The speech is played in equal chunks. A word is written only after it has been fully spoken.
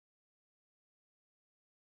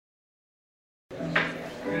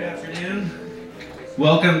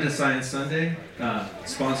Welcome to Science Sunday,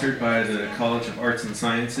 sponsored by the College of Arts and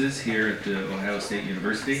Sciences here at the Ohio State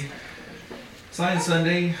University. Science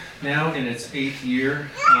Sunday, now in its 8th year,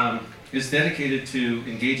 is dedicated to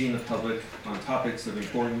engaging the public on topics of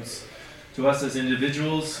importance to us as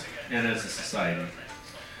individuals and as a society.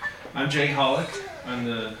 I'm Jay Hollick. I'm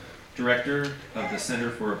the director of the Center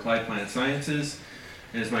for Applied Plant Sciences,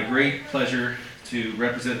 and it's my great pleasure to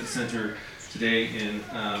represent the center today in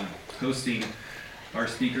hosting our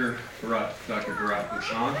speaker, Dr. Bharat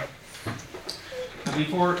Bhushan.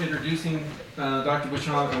 Before introducing Dr.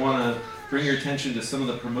 Bhushan, I want to bring your attention to some of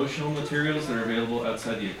the promotional materials that are available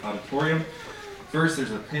outside the auditorium. First,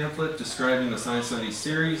 there's a pamphlet describing the Science Sunday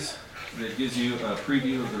series that gives you a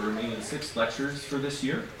preview of the remaining 6 lectures for this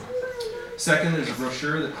year. Second, there's a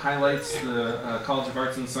brochure that highlights the College of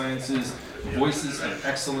Arts and Sciences Voices of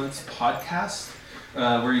Excellence podcast,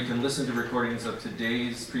 where you can listen to recordings of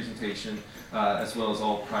today's presentation, as well as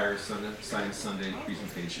all prior Science Sunday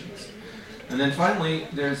presentations. And then finally,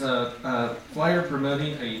 there's a flyer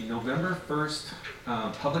promoting a November 1st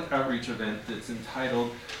public outreach event that's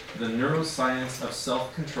entitled The Neuroscience of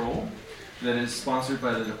Self-Control, that is sponsored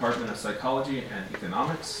by the Department of Psychology and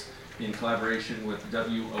Economics in collaboration with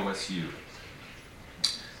WOSU.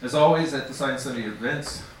 As always, at the Science Sunday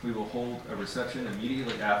events, we will hold a reception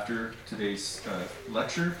immediately after today's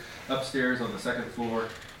lecture upstairs on the 2nd floor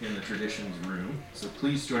in the Traditions Room. So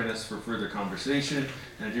please join us for further conversation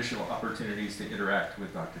and additional opportunities to interact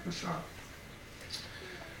with Dr. Bhushan.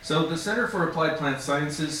 So the Center for Applied Plant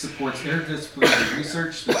Sciences supports interdisciplinary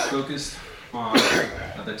research that's focused on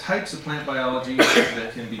the types of plant biology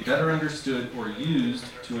that can be better understood or used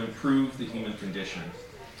to improve the human condition.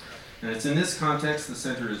 And it's in this context the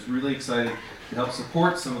center is really excited to help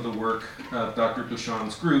support some of the work of Dr.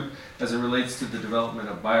 Bhushan's group as it relates to the development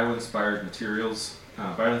of bio-inspired materials,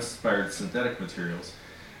 bio-inspired synthetic materials.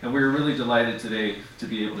 And we're really delighted today to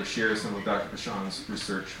be able to share some of Dr. Bhushan's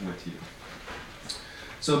research with you.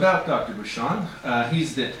 So about Dr. Bhushan,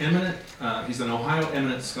 he's an Ohio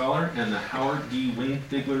Eminent Scholar and the Howard D.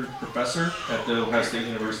 Windbigler Professor at the Ohio State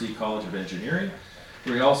University College of Engineering,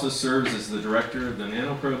 where he also serves as the director of the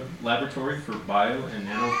NanoProbe Laboratory for Bio and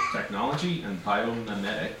Nanotechnology and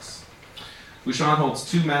Biomimetics. Bhushan holds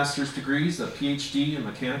 2 master's degrees, a PhD in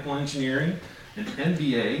mechanical engineering, an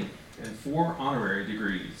MBA, and 4 honorary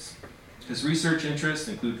degrees. His research interests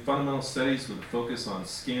include fundamental studies with a focus on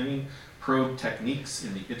scanning probe techniques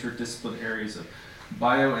in the interdisciplinary areas of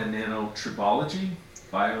bio and nanotribology,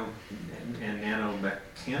 bio and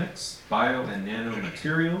nanomechanics, bio and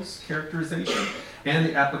nanomaterials characterization, and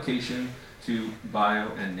the application to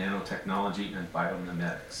bio and nanotechnology and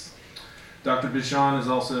biomimetics. Dr. Bhushan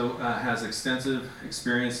has extensive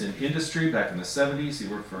experience in industry. Back in the 70s, he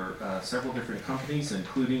worked for several different companies,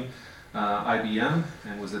 including IBM,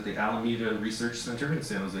 and was at the Alameda Research Center in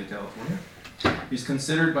San Jose, California. He's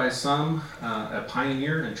considered by some a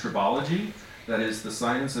pioneer in tribology, that is the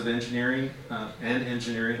science of engineering and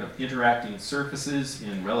engineering of interacting surfaces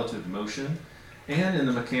in relative motion, and in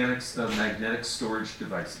the mechanics of magnetic storage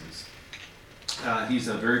devices. He's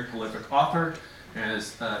a very prolific author,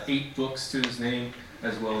 has 8 books to his name,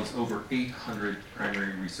 as well as over 800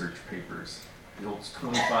 primary research papers. He holds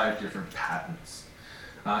 25 different patents.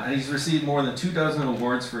 And he's received more than 24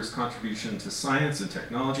 awards for his contribution to science and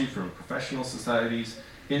technology from professional societies,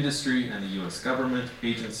 industry, and the U.S. government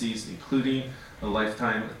agencies, including a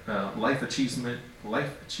Lifetime Life Achievement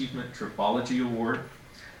Tribology Award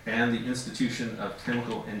and the Institution of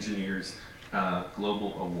Chemical Engineers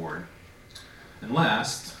Global Award. And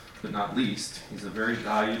last but not least, he's a very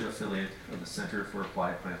valued affiliate of the Center for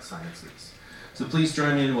Applied Plant Sciences. So please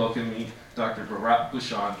join me in welcoming Dr. Bharat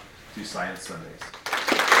Bhushan to Science Sundays.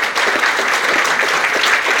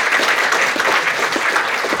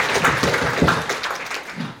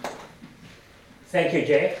 Thank you,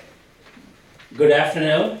 Jay. Good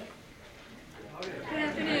afternoon. Good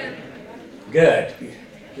afternoon. Good.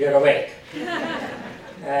 You're awake.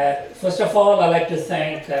 First of all, I'd like to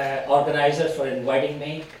thank organizers for inviting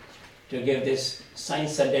me to give this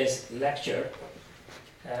Science Sundays lecture.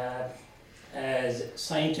 As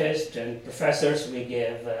scientists and professors, we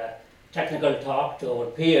give technical talk to our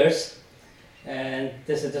peers, and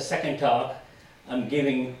this is the second talk I'm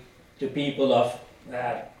giving to people of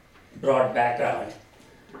broad background.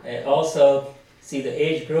 I also see the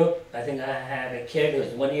age group. I think I have a kid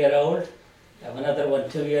who's 1 year old, I have another one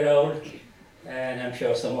 2 year old, and I'm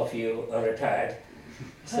sure some of you are retired.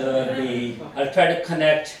 So I'll try to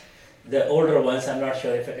connect the older ones. I'm not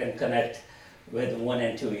sure if I can connect with 1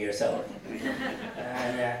 and 2 years old.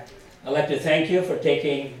 And I'd like to thank you for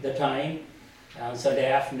taking the time on Sunday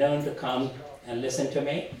afternoon to come and listen to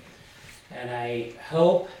me. And I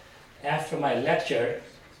hope after my lecture,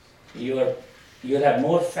 you'll have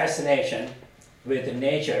more fascination with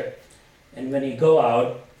nature. And when you go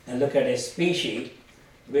out and look at a species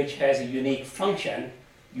which has a unique function,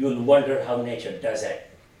 you'll wonder how nature does it.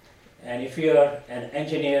 And if you're an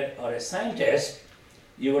engineer or a scientist,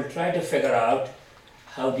 you will try to figure out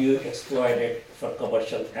how do you exploit it for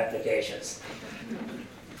commercial applications.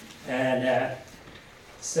 And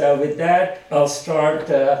so with that, I'll start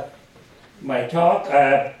my talk.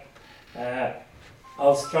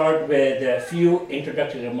 I'll start with a few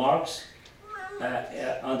introductory remarks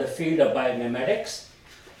on the field of biomimetics,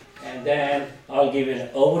 and then I'll give you an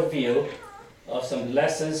overview of some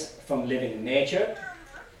lessons from living nature.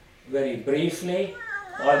 Very briefly,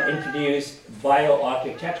 I'll introduce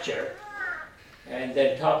bioarchitecture, and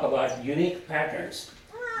then talk about unique patterns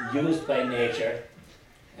used by nature.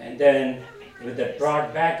 And then with the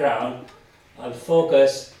broad background, I'll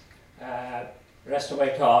focus rest of my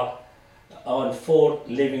talk on 4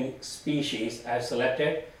 living species I've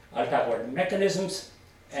selected. I'll talk about mechanisms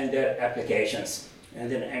and their applications,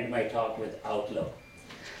 and then end my talk with outlook.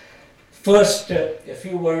 First, a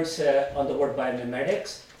few words on the word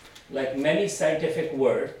biomimetics. Like many scientific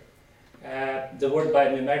words, the word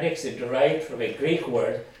biomimetics is derived from a Greek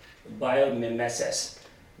word, biomimesis,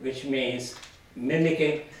 which means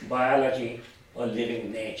mimicking biology or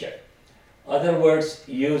living nature. Other words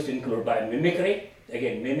used include biomimicry,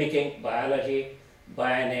 again mimicking biology,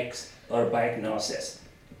 bionics, or biognosis.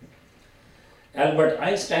 Albert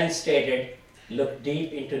Einstein stated, "Look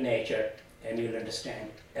deep into nature and you'll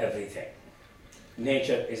understand everything."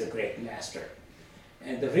 Nature is a great master.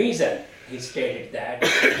 And the reason he stated that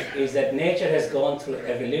is that nature has gone through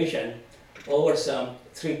evolution over some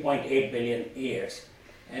 3.8 billion years.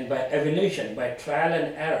 And by evolution, by trial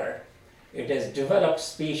and error, it has developed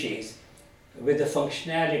species with the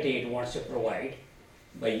functionality it wants to provide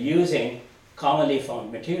by using commonly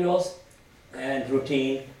found materials and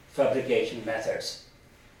routine fabrication methods.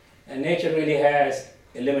 And nature really has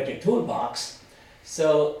a limited toolbox,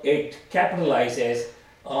 so it capitalizes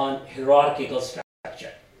on hierarchical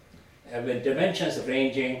structure with dimensions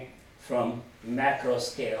ranging from macro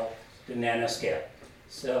scale to nanoscale.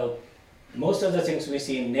 So most of the things we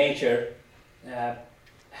see in nature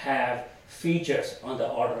have features on the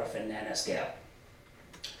order of a nanoscale.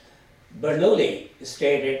 Bernoulli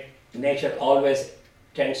stated, nature always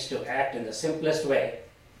tends to act in the simplest way.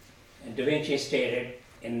 And Da Vinci stated,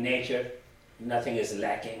 in nature, nothing is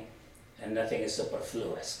lacking and nothing is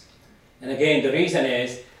superfluous. And again, the reason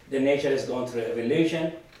is that nature has gone through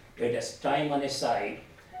evolution, it has time on its side,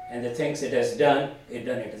 and the things it has done, it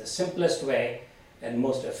done it in the simplest way and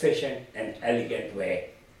most efficient and elegant way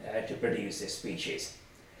to produce a species.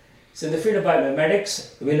 So in the field of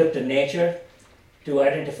biomimetics, we look to nature to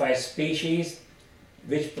identify species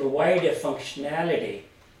which provide a functionality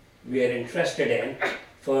we are interested in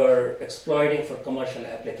for exploiting for commercial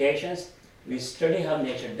applications. We study how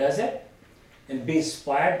nature does it and be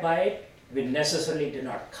inspired by it. We necessarily do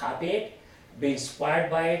not copy it, be inspired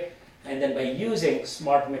by it, and then by using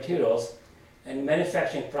smart materials and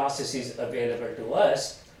manufacturing processes available to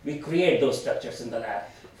us, we create those structures in the lab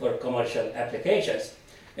for commercial applications.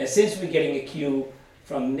 And since we're getting a cue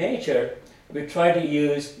from nature, we try to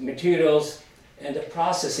use materials and the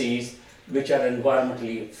processes which are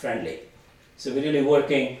environmentally friendly. So we're really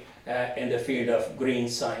working in the field of green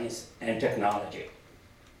science and technology.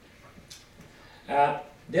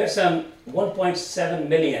 There are some 1.7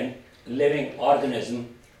 million living organisms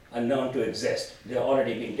unknown to exist. They've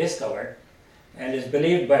already been discovered, and it's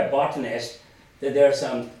believed by botanists that there are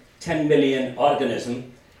some 10 million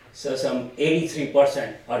organisms, so some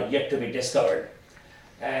 83% are yet to be discovered.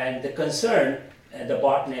 And the concern the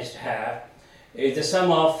botanists have is the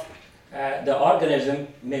sum of the organism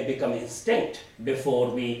may become extinct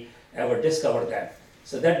before we ever discover them.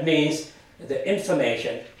 So that means the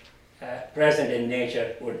information present in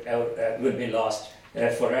nature would be lost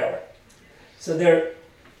forever. So there,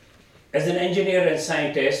 as an engineer and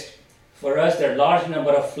scientist, for us there are a large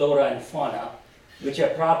number of flora and fauna which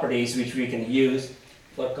have properties which we can use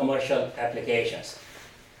for commercial applications.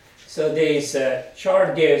 So this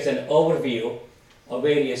chart gives an overview of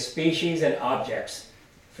various species and objects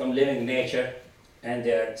from living nature and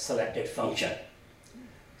their selected function.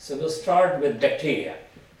 So we'll start with bacteria.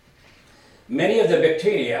 Many of the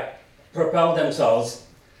bacteria propel themselves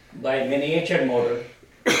by a miniature motor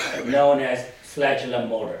known as flagellum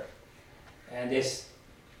motor. And this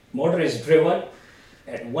motor is driven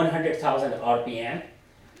at 100,000 RPM,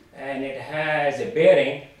 and it has a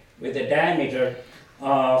bearing with a diameter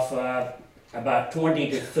of about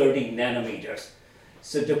 20 to 30 nanometers.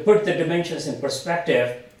 So to put the dimensions in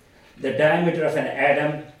perspective, the diameter of an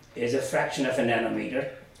atom is a fraction of a nanometer,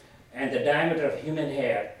 and the diameter of human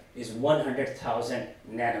hair is 100,000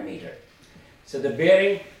 nanometer. So the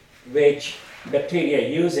bearing which bacteria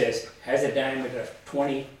uses has a diameter of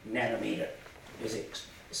 20 nanometer, is a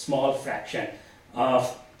small fraction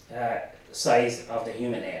of size of the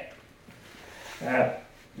human hair.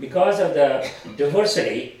 Because of the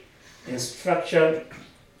diversity in structure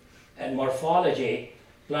and morphology,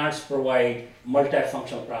 plants provide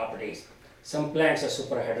multifunctional properties. Some plants are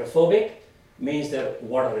superhydrophobic, means they're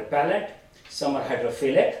water repellent. Some are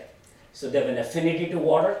hydrophilic, so they have an affinity to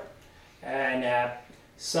water. And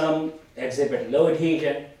some exhibit low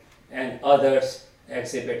adhesion, and others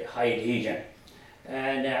exhibit high adhesion.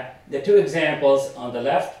 And the two examples on the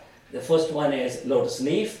left, the first one is lotus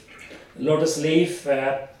leaf. Lotus leaf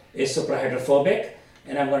is superhydrophobic,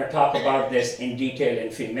 and I'm going to talk about this in detail in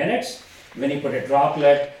a few minutes. When you put a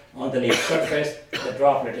droplet on the leaf surface, the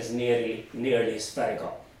droplet is nearly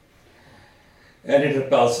spherical, and it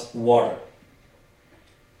repels water.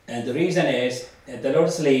 And the reason is the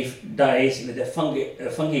lotus leaf dies with a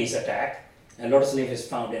fungus attack, and lotus leaf is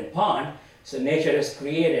found in pond, so nature has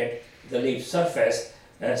created the leaf surface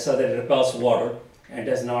so that it repels water and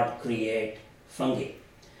does not create fungi.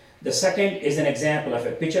 The second is an example of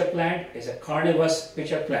a pitcher plant. It's a carnivorous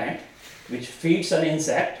pitcher plant which feeds on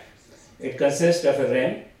insect. It consists of a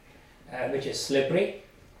rim which is slippery,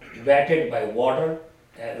 wetted by water,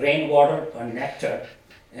 rainwater or nectar,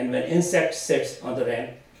 and when insect sits on the rim,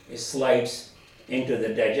 it slides into the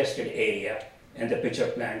digested area and the pitcher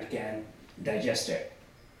plant can digest it.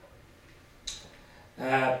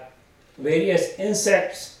 Various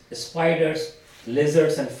insects, spiders,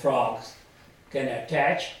 lizards and frogs can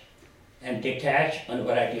attach and detach on a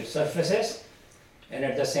variety of surfaces, and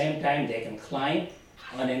at the same time they can climb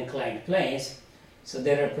on inclined planes, so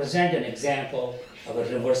they represent an example of a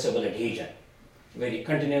reversible adhesion, where you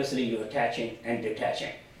continuously you're attaching and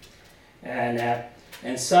detaching.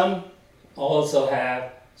 And some also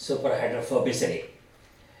have superhydrophobicity.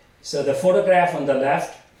 So the photograph on the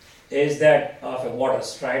left is that of a water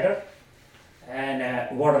strider, and a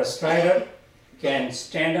water strider can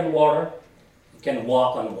stand on water, can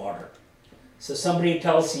walk on water. So somebody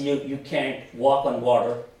tells you you can't walk on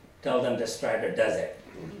water, tell them the strider does it.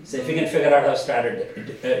 So if you can figure out how strider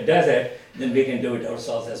does it, then we can do it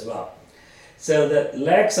ourselves as well. So the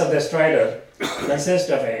legs of the strider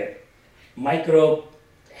consist of a micro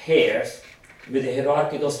hairs with a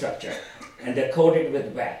hierarchical structure, and they're coated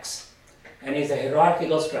with wax. And it's a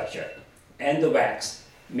hierarchical structure, and the wax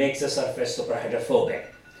makes the surface superhydrophobic.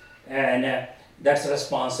 And that's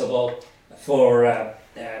responsible for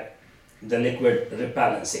the liquid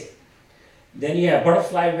repellency. Then you have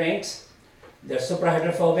butterfly wings. They're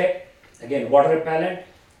superhydrophobic, again water repellent,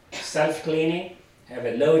 self-cleaning, have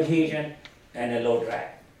a low adhesion and a low drag.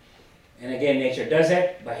 And again, nature does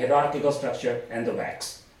it by hierarchical structure and the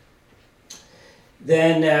wax.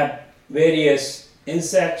 Then various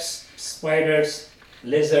insects, spiders,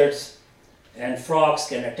 lizards, and frogs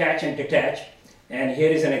can attach and detach. And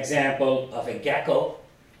here is an example of a gecko.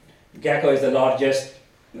 Gecko is the largest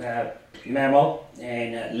mammal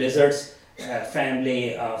in lizards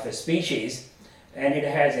family of a species, and it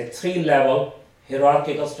has a 3-level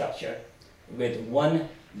hierarchical structure with 1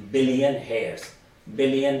 billion hairs,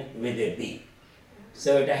 billion with a B.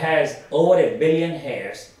 So it has over 1 billion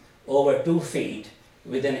hairs over 2 feet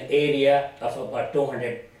with an area of about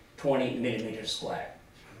 220 millimeters square.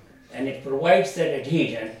 And it provides that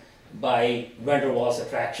adhesion by van der Waals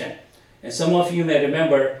attraction. And some of you may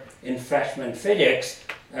remember in freshman physics,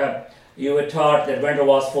 you were taught that van der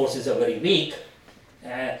Waals forces are very weak,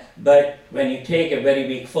 but when you take a very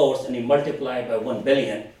weak force and you multiply by 1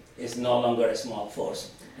 billion, it's no longer a small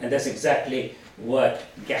force. And that's exactly what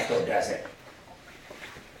gecko does it.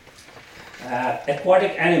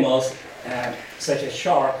 Aquatic animals, such as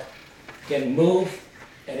shark, can move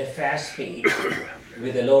at a fast speed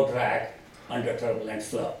with a low drag under turbulent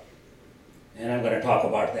flow. And I'm going to talk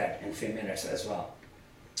about that in a few minutes as well.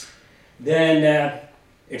 Then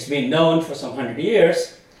it's been known for some 100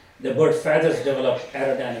 years the bird feathers develop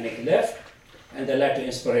aerodynamic lift, and they led to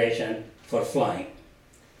inspiration for flying.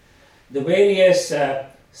 The various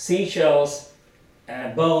seashells,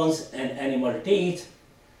 bones, and animal teeth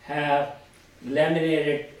have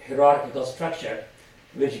laminated hierarchical structure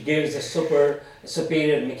which gives the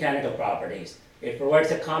superior mechanical properties. It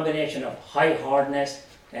provides a combination of high hardness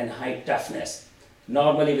and high toughness.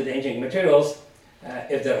 Normally with engineering materials,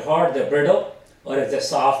 if they're hard, they're brittle, or if they're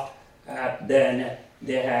soft, then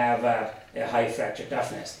they have a high fracture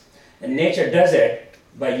toughness. And nature does it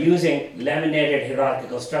by using laminated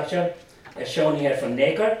hierarchical structure, as shown here from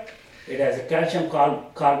Nacre. It has a calcium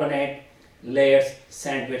carbonate layers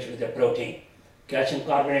sandwiched with a protein. Calcium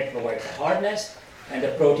carbonate provides the hardness, and the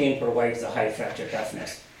protein provides the high fracture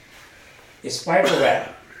toughness. A spider web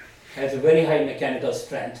has a very high mechanical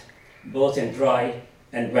strength, both in dry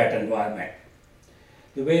and wet environment.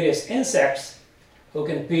 The various insects who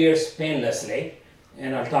can pierce painlessly,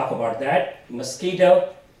 and I'll talk about that.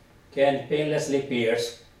 Mosquito can painlessly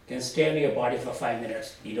pierce, can stay on your body for 5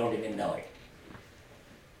 minutes, you don't even know it.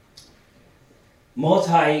 Moth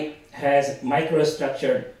hive has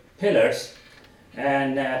microstructured pillars,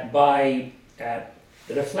 and by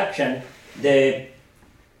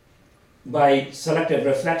selective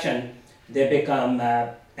reflection, they become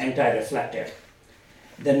anti-reflective.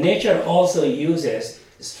 The nature also uses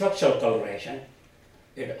structural coloration.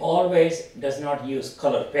 It always does not use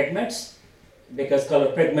color pigments, because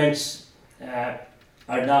color pigments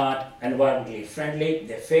are not environmentally friendly.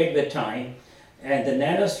 They fade with time, and the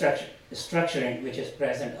nanostructuring which is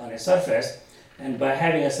present on a surface, and by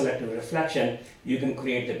having a selective reflection, you can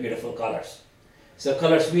create the beautiful colors. So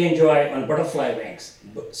colors we enjoy on butterfly wings,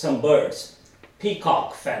 some birds,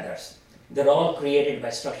 peacock feathers, they're all created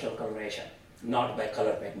by structural coloration, not by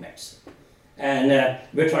color pigments. And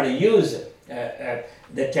we're trying to use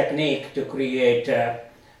the technique to create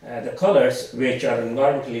the colors which are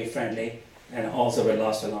environmentally friendly and also will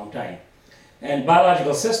last a long time. And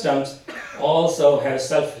biological systems also have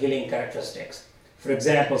self-healing characteristics. For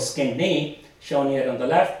example, skinned knee, shown here on the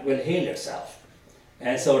left, will heal itself,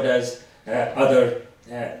 and so does other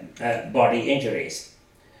body injuries.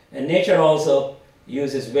 And nature also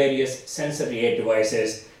uses various sensory aid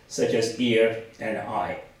devices such as ear and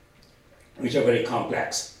eye, which are very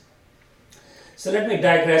complex. So let me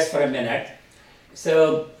digress for a minute.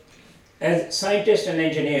 So as scientists and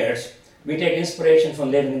engineers, we take inspiration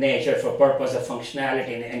from living nature for purpose of functionality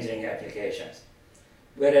in engineering applications.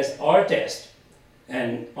 Whereas artists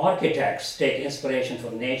and architects take inspiration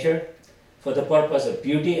from nature for the purpose of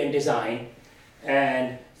beauty and design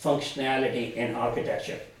and functionality in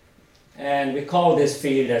architecture. And we call this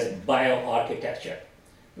field as bioarchitecture,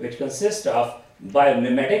 which consists of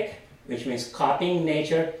biomimetic, which means copying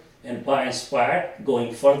nature, and bio-inspired,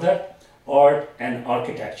 going further, art and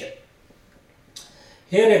architecture.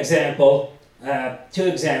 Here two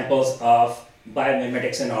examples of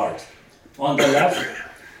biomimetics in art. On the left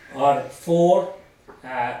are 4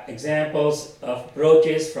 examples of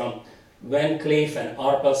brooches from Van Cleef and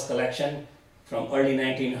Arpels collection from early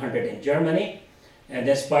 1900 in Germany, and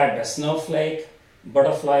inspired by snowflake,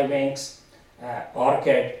 butterfly wings,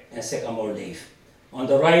 orchid, and sycamore leaf. On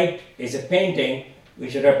the right is a painting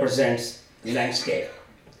which represents landscape.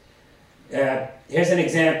 Here's an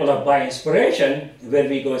example of bio-inspiration where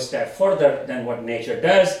we go a step further than what nature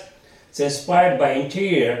does. It's inspired by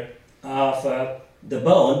interior of the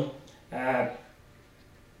bone.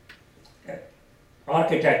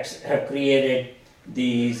 Architects have created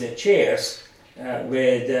these chairs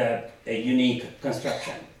with a unique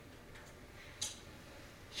construction.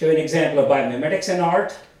 Show an example of biomimetics in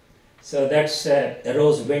art. So that's a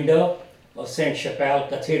rose window of Sainte-Chapelle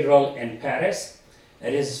Cathedral in Paris.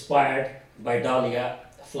 It is inspired by dahlia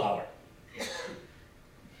flower.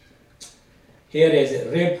 Here is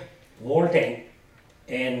rib vaulting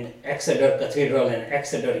in Exeter Cathedral in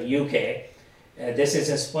Exeter, UK. This is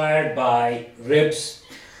inspired by ribs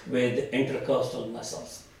with intercostal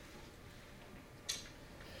muscles.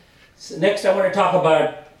 So next I want to talk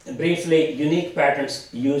about briefly unique patterns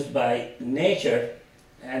used by nature,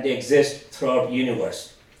 and they exist throughout the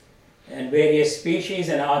universe. And various species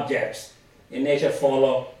and objects in nature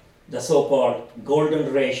follow the so-called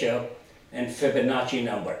golden ratio and Fibonacci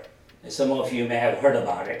number. And some of you may have heard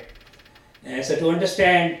about it. And so to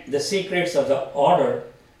understand the secrets of the order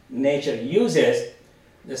nature uses,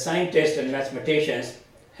 the scientists and mathematicians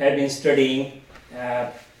have been studying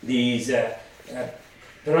these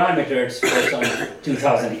parameters for some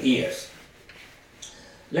 2,000 years.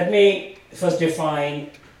 Let me first define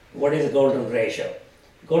what is a golden ratio.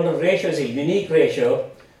 Golden ratio is a unique ratio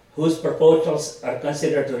whose proportions are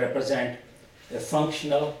considered to represent a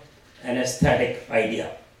functional and aesthetic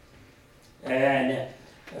idea. And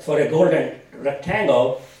for a golden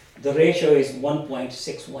rectangle, the ratio is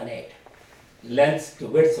 1.618. Length to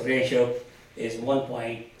width ratio is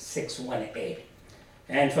 1.618.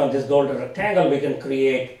 And from this golden rectangle, we can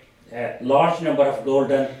create a large number of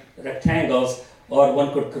golden rectangles, or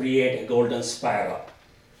one could create a golden spiral.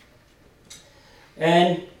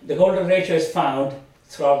 And the golden ratio is found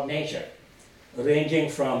throughout nature, ranging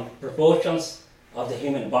from proportions of the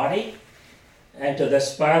human body and to the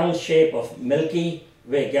spiral shape of Milky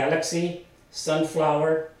Way galaxy,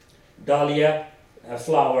 sunflower, dahlia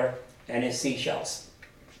flower, and its seashells.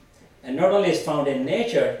 And not only is found in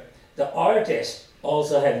nature, the artists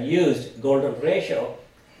also have used golden ratio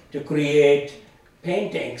to create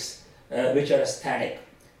paintings which are aesthetic.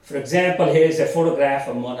 For example, here is a photograph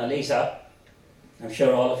of Mona Lisa. I'm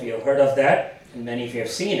sure all of you have heard of that, and many of you have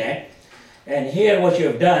seen it. And here what you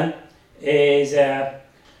have done is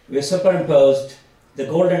we superimposed the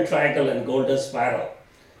golden triangle and golden spiral.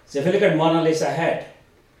 So if you look at Mona Lisa head,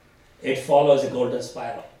 it follows a golden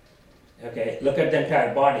spiral. Okay, look at the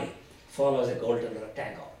entire body, follows a golden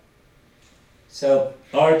rectangle. So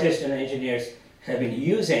artists and engineers have been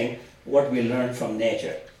using what we learned from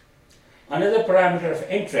nature. Another parameter of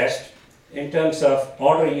interest in terms of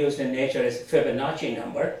order used in nature is Fibonacci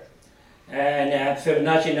number. And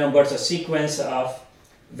Fibonacci number is a sequence of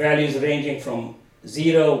values ranging from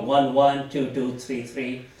 0, 1, 1, 2, 2, 3,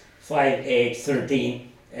 3, 5, 8,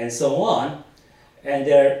 13, and so on. And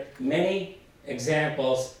there are many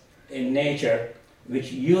examples in nature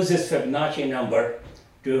which uses Fibonacci number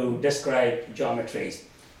to describe geometries.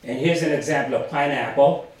 And here's an example of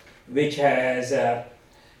pineapple, which has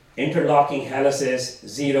interlocking helices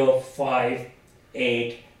 0, 5,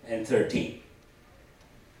 8, and 13.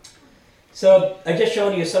 So I just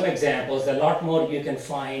shown you some examples. There are a lot more you can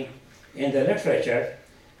find in the literature.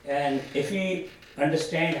 And if you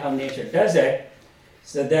understand how nature does it,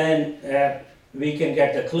 so then we can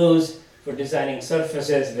get the clues for designing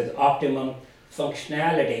surfaces with optimum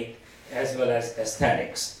functionality as well as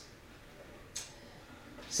aesthetics.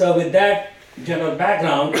 So with that general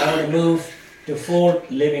background, I want to move to 4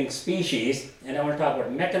 living species, and I want to talk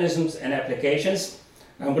about mechanisms and applications.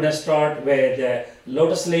 I'm going to start with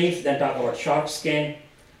lotus leaf, then talk about shark skin,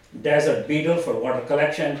 desert beetle for water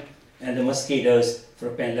collection, and the mosquitoes for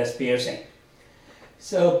painless piercing.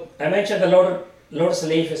 So I mentioned the lotus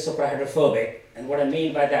leaf is suprahydrophobic, and what I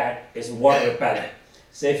mean by that is water repellent.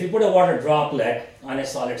 So if you put a water droplet on a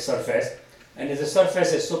solid surface, and if the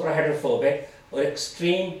surface is suprahydrophobic or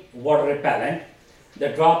extreme water repellent, the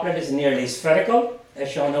droplet is nearly spherical, as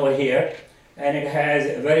shown over here, and it has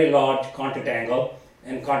a very large contact angle,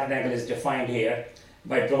 and contact angle is defined here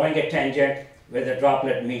by drawing a tangent where the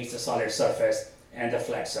droplet meets the solid surface and the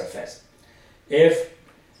flat surface. If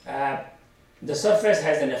the surface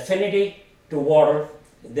has an affinity to water,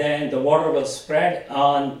 then the water will spread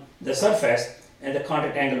on the surface and the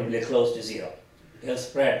contact angle will be close to 0. It will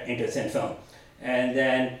spread into thin film. And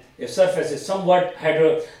then if surface is somewhat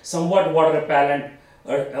water repellent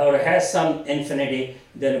or has some infinity,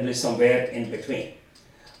 then it will be somewhere in between.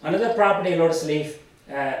 Another property lotus leaf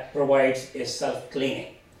provides is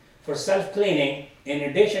self-cleaning. For self-cleaning, in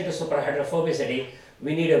addition to suprahydrophobicity,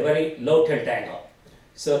 we need a very low tilt angle.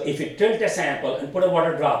 So if you tilt a sample and put a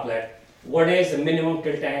water droplet, what's the minimum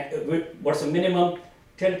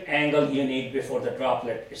tilt angle you need before the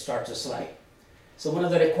droplet starts to slide? So one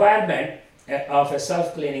of the requirements of a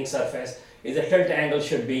self-cleaning surface is the tilt angle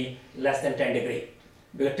should be less than 10 degrees.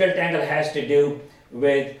 Because tilt angle has to do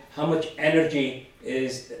with how much energy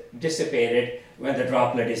is dissipated when the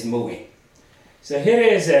droplet is moving. So here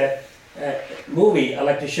is a movie I'd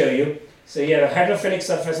like to show you. So you have a hydrophilic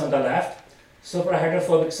surface on the left,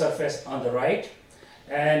 suprahydrophobic surface on the right,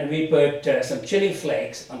 and we put some chili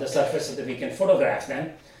flakes on the surface so that we can photograph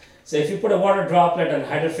them. So if you put a water droplet on a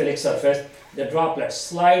hydrophilic surface, the droplet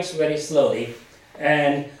slides very slowly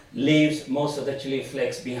and leaves most of the chili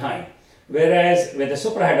flakes behind. Whereas with the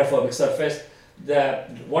suprahydrophobic surface, the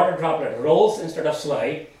water droplet rolls instead of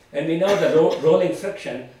slide, and we know that rolling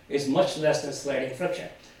friction is much less than sliding friction.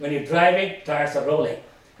 When you're driving, tires are rolling,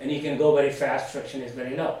 and you can go very fast, friction is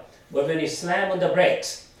very low. But when you slam on the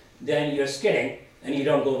brakes, then you're skidding, and you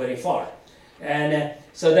don't go very far. And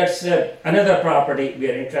so that's another property we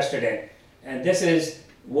are interested in. And this is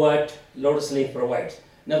what lotus leaf provides.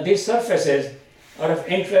 Now these surfaces are of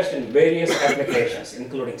interest in various applications,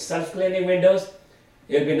 including self-cleaning windows.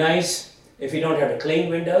 It would be nice if you don't have to clean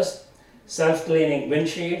windows, self-cleaning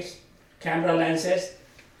windshields, camera lenses,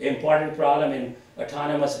 important problem in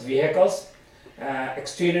autonomous vehicles,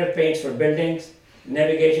 exterior paints for buildings,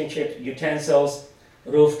 navigation utensils,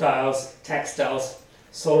 roof tiles, textiles,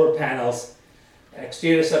 solar panels,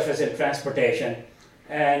 exterior surface in transportation,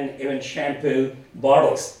 and even shampoo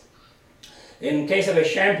bottles. In case of a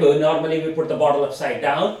shampoo, normally we put the bottle upside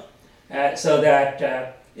down so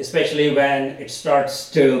that especially when it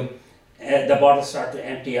starts to, the bottles start to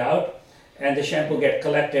empty out and the shampoo get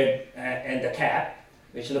collected in the cap,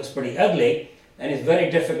 which looks pretty ugly, and it's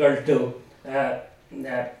very difficult to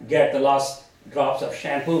get the last drops of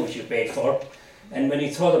shampoo which you paid for. And when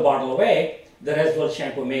you throw the bottle away, the residual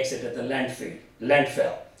shampoo makes it at the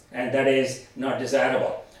landfill, and that is not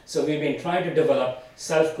desirable. So we've been trying to develop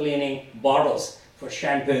self-cleaning bottles for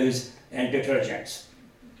shampoos and detergents.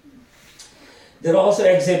 They also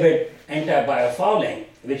exhibit anti-biofouling,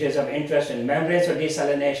 which is of interest in membranes for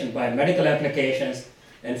desalination, biomedical applications,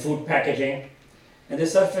 and food packaging. And the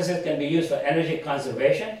surfaces can be used for energy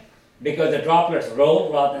conservation because the droplets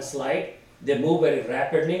roll rather than slide. They move very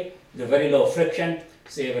rapidly, they're very low friction,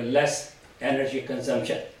 so you have less energy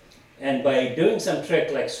consumption. And by doing some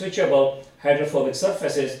trick like switchable hydrophobic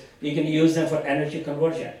surfaces, you can use them for energy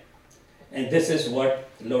conversion. And this is what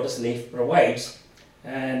lotus leaf provides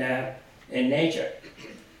and in nature.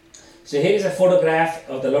 So here is a photograph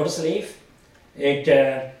of the lotus leaf.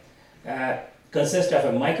 It consists of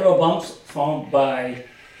a micro bumps formed by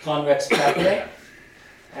convex papillae,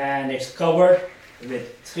 and it's covered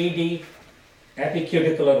with 3D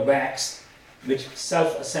epicuticular wax, which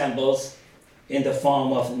self-assembles in the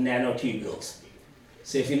form of nanotubules.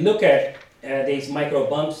 So if you look at these micro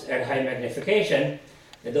bumps at high magnification,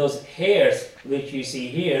 those hairs which you see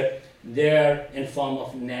here, they're in form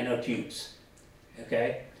of nanotubes.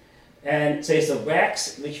 Okay? And so it's the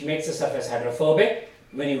wax which makes the surface hydrophobic.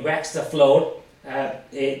 When you wax the float,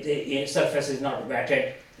 the surface is not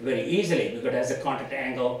wetted very easily because it has a contact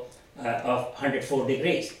angle of 104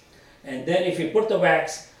 degrees. And then if you put the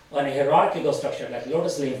wax on a hierarchical structure like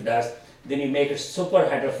lotus leaf does, then you make it super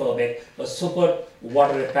hydrophobic or super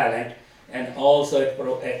water repellent, and also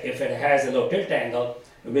if it has a low tilt angle,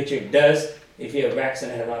 which it does if you have wax in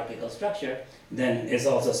a hierarchical structure, then it's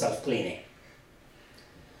also self-cleaning.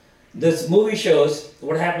 This movie shows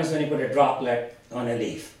what happens when you put a droplet on a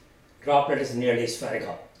leaf. Droplet is nearly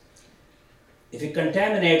spherical. If you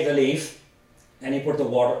contaminate the leaf and you put the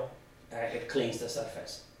water, it cleans the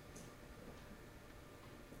surface.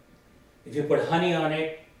 If you put honey on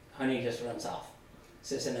it, honey just runs off.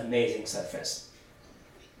 So it's an amazing surface.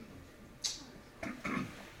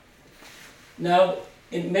 Now,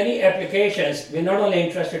 in many applications, we're not only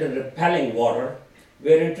interested in repelling water,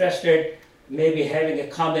 we're interested maybe having a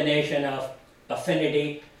combination of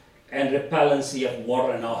affinity and repellency of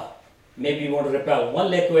water and oil. Maybe you want to repel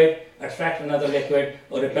one liquid, attract another liquid,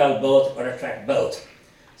 or repel both or attract both.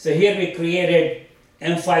 So here we created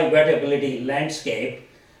M5 wettability landscape,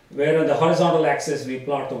 where on the horizontal axis we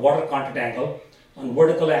plot the water contact angle, on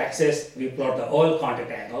vertical axis we plot the oil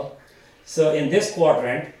contact angle. So in this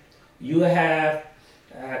quadrant, you have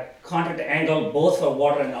contact angle both for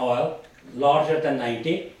water and oil larger than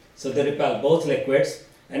 90, so they repel both liquids.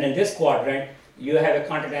 And in this quadrant, you have a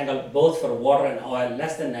contact angle both for water and oil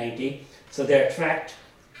less than 90, so they attract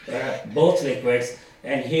both liquids,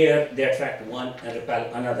 and here they attract one and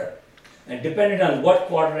repel another. And depending on what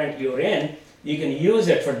quadrant you're in, you can use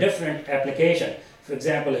it for different application. For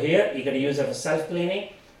example, here you can use it for self-cleaning,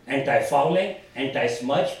 anti-fouling,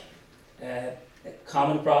 anti-smudge, a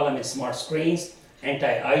common problem in smart screens,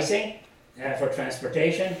 anti-icing for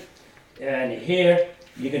transportation, and here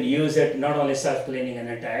you can use it not only self-cleaning and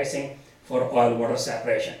anti-icing for oil-water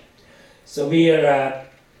separation. So we're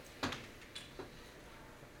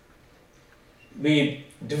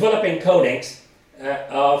developing coatings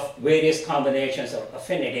of various combinations of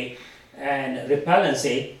affinity and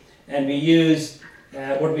repellency, and we use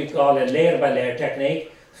what we call a layer-by-layer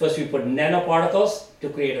technique. First we put nanoparticles to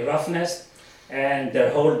create a roughness, and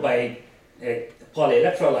they're held by a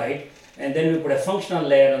polyelectrolyte, and then we put a functional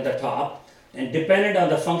layer on the top, and depending on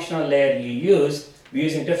the functional layer you use,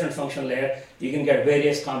 using different functional layer, you can get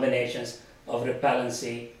various combinations of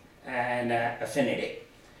repellency and affinity.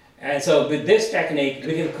 And so with this technique,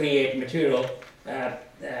 we can create material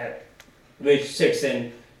which sits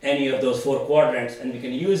in any of those four quadrants, and we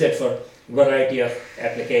can use it for a variety of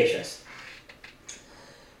applications.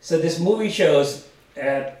 So this movie shows,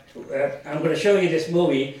 I'm going to show you this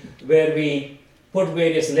movie where we put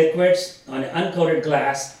various liquids on an uncoated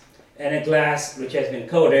glass and a glass which has been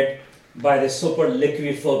coated by the super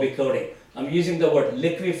liquidophobic coating. I'm using the word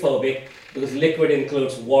liquidophobic because liquid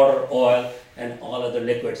includes water, oil, and all other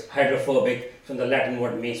liquids. Hydrophobic from the Latin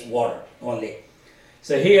word means water only.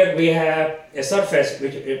 So here we have a surface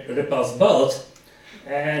which it repels both.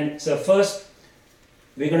 And so first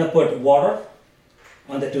we're going to put water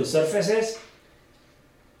on the two surfaces.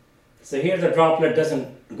 So here the droplet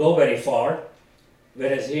doesn't go very far,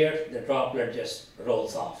 whereas here the droplet just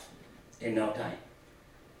rolls off in no time.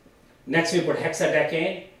 Next we put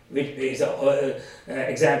hexadecane, which is an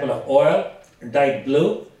example of oil dyed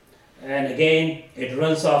blue, and again it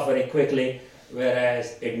runs off very quickly,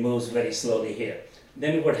 whereas it moves very slowly here.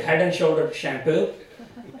 Then we put Head and Shoulder shampoo,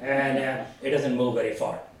 and it doesn't move very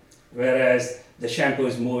far, whereas the shampoo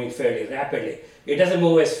is moving fairly rapidly. It doesn't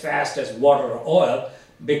move as fast as water or oil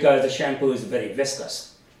because the shampoo is very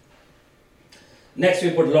viscous. Next, we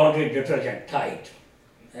put laundry detergent, Tide.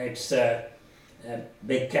 It's a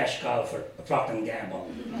big cash cow for Procter &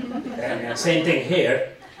 Gamble. And same thing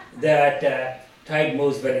here, that Tide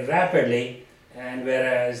moves very rapidly, and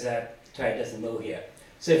whereas Tide doesn't move here.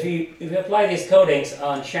 So if you apply these coatings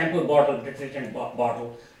on shampoo bottle, detergent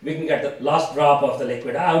bottle, we can get the last drop of the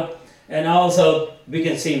liquid out, and also we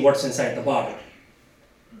can see what's inside the bottle.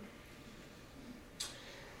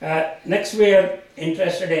 Next, we are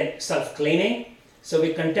interested in self-cleaning. So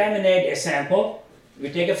we contaminate a sample,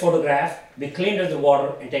 we take a photograph, we clean it with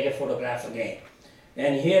water and take a photograph again.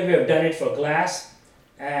 And here we have done it for glass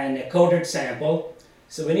and a coated sample.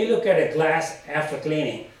 So when you look at a glass after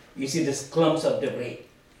cleaning, you see these clumps of debris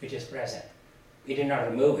which is present. You did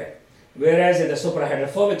not remove it. Whereas in the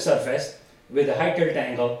superhydrophobic surface, with a high tilt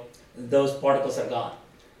angle, those particles are gone.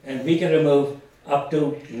 And we can remove up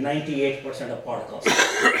to 98% of particles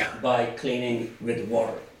by cleaning with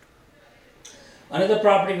water. Another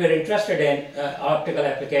property we're interested in optical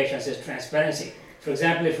applications is transparency. For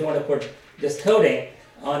example, if you want to put this coating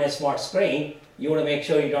on a smart screen, you want to make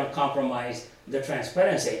sure you don't compromise the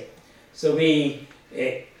transparency. So we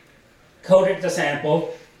coated the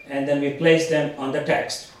sample and then we placed them on the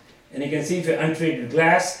text. And you can see if you're untreated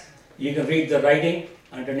glass, you can read the writing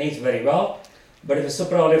underneath very well. But if it's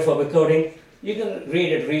super oleophobic coating, you can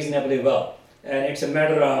read it reasonably well. And it's a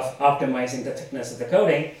matter of optimizing the thickness of the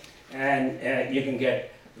coating, and you can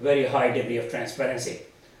get very high degree of transparency.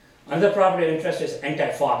 Another property of interest is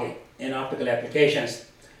anti-fogging in optical applications.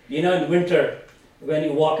 You know, in winter, when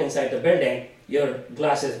you walk inside the building, your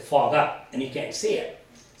glasses fog up and you can't see it.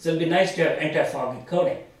 So it'll be nice to have anti-fogging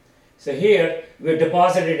coating. So here, we've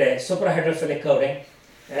deposited a superhydrophilic coating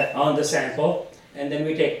on the sample, and then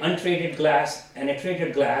we take untreated glass and a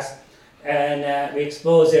treated glass, and we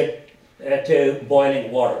expose it to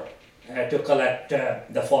boiling water to collect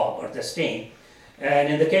the fog or the steam.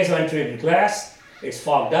 And in the case of untreated glass, it's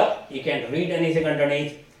fogged up, you can't read anything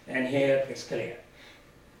underneath, and here it's clear.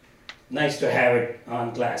 Nice to have it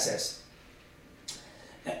on glasses.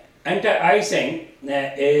 Anti-icing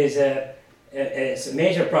is a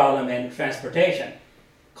major problem in transportation,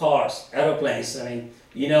 cars, aeroplanes. I mean,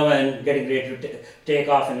 you know, when getting ready to take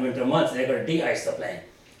off in winter months, they're going to de-ice the plane,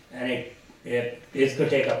 and it could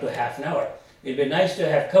take up to half an hour. It'd be nice to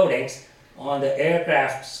have coatings on the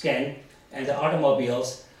aircraft skin and the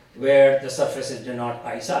automobiles where the surfaces do not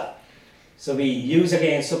ice up. So we use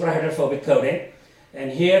again superhydrophobic coating,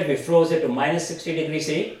 and here we froze it to minus 60 degrees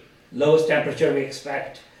C, lowest temperature we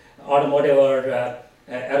expect automotive or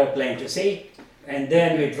aeroplane to see, and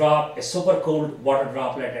then we drop a super cooled water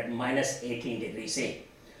droplet at minus 18 degrees C.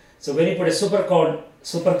 So when you put a super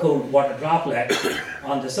cooled water droplet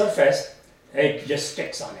on the surface, it just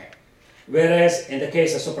sticks on it. Whereas in the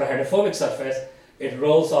case of superhydrophobic surface, it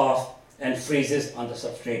rolls off and freezes on the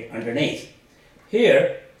substrate underneath.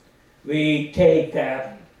 Here, we take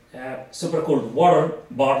a supercooled water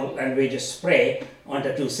bottle and we just spray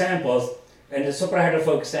onto two samples. In the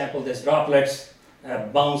superhydrophobic sample, these droplets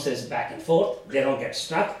bounces back and forth. They don't get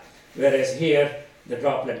stuck. Whereas here, the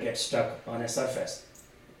droplet gets stuck on a surface.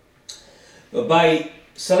 By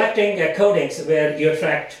selecting coatings where you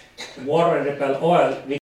attract water and repel oil,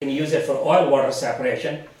 we can use it for oil-water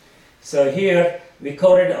separation. So here, we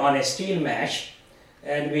coated on a steel mesh,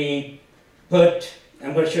 and we put,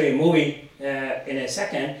 I'm going to show you a movie in a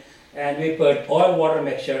second, and we put oil-water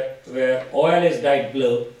mixture where oil is dyed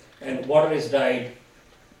blue and oil is dyed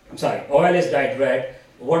red,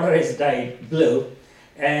 water is dyed blue,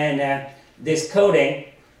 and this coating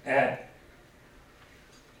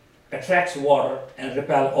attracts water and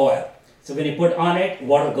repel oil. So when you put on it,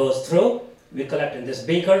 water goes through, we collect in this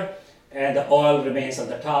beaker, and the oil remains on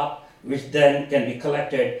the top, which then can be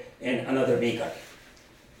collected in another beaker.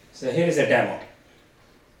 So here is a demo.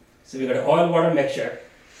 So we got an oil-water mixture,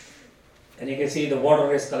 and you can see the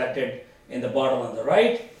water is collected in the bottle on the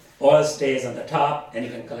right, oil stays on the top, and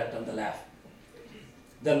you can collect on the left.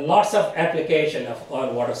 There are lots of application of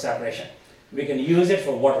oil-water separation. We can use it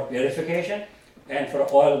for water purification and for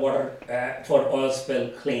oil spill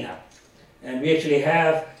cleanup. And we actually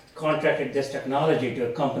have contracted this technology to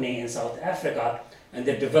a company in South Africa, and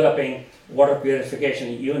they're developing water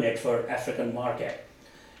purification unit for African market.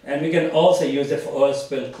 And we can also use it for oil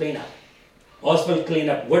spill cleanup. Oil spill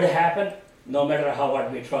cleanup would happen no matter how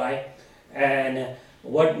hard we try. And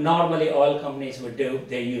what normally oil companies would do,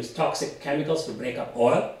 they use toxic chemicals to break up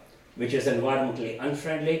oil, which is environmentally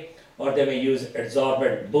unfriendly, or they may use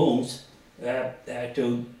adsorbent booms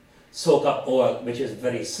to soak up oil, which is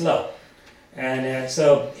very slow. And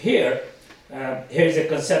so here's a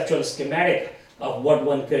conceptual schematic of what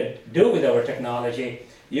one could do with our technology.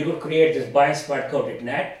 You could create this bi-inspired coated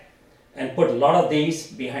net and put a lot of these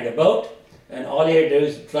behind a boat, and all you do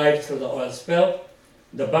is drive through the oil spill.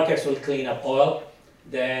 The buckets will clean up oil.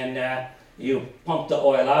 Then you pump the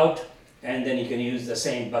oil out, and then you can use the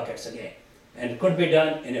same buckets again. And it could be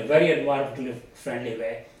done in a very environmentally friendly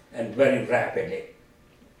way and very rapidly.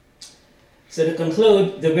 So to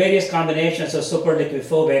conclude, the various combinations of super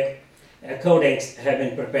liquidophobic coatings have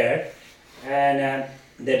been prepared, and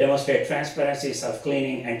they demonstrate transparency,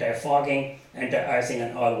 self-cleaning, anti-fogging, anti-icing,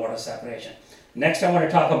 and all water separation. Next, I want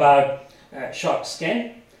to talk about shark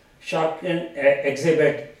skin. Shark skin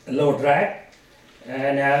exhibit low drag,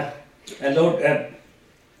 and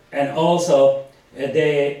also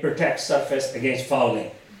they protect surface against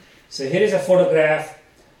fouling. So here is a photograph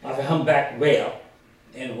of a humpback whale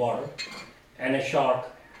in water and a shark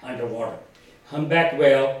underwater. Humpback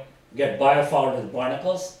whale get biofouled with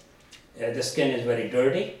barnacles. The skin is very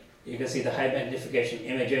dirty. You can see the high magnification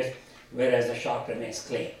images, whereas the shark remains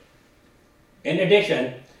clean. In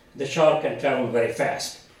addition, the shark can travel very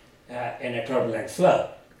fast in a turbulent flow.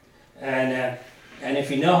 And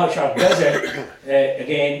if you know how shark does it,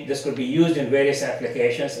 again, this could be used in various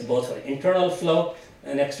applications, both for internal flow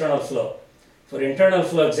and external flow. For internal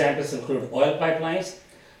flow, examples include oil pipelines.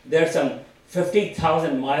 There are some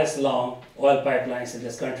 50,000 miles long oil pipelines in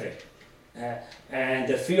this country. And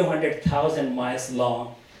a few 100,000 miles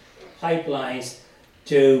long pipelines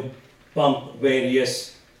to pump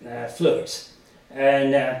various fluids.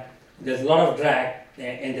 And there's a lot of drag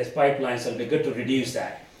in this pipeline, so it'll be good to reduce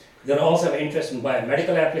that. There are also interest in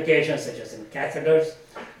biomedical applications, such as in catheters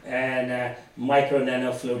and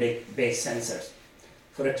micro-nanofluidic based sensors.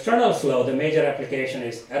 For external flow, the major application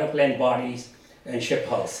is aeroplane bodies and ship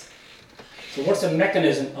hulls. So what's the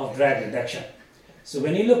mechanism of drag reduction? So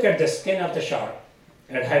when you look at the skin of the shark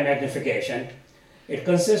at high magnification, it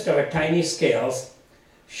consists of a tiny scales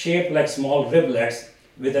shaped like small rivulets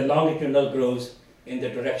with the longitudinal grooves in the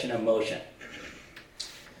direction of motion.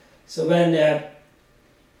 So when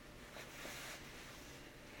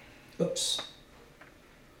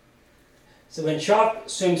shark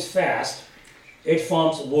swims fast, it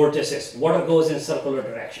forms vortices. Water goes in circular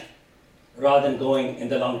direction rather than going in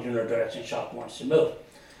the longitudinal direction shark wants to move.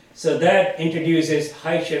 So that introduces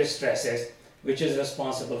high shear stresses, which is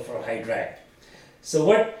responsible for high drag. So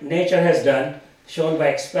what nature has done, shown by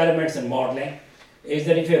experiments and modeling, is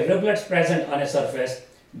that if you have rivulets present on a surface,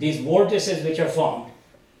 these vortices which are formed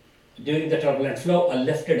during the turbulent flow are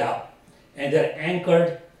lifted up, and they're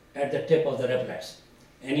anchored at the tip of the rivulets.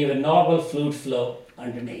 And you have a normal fluid flow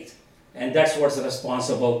underneath. And that's what's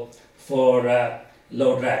responsible for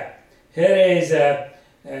low drag. Here is a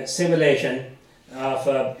simulation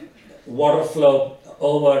of water flow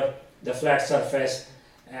over the flat surface,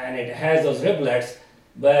 and it has those rivulets,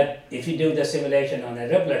 but if you do the simulation on a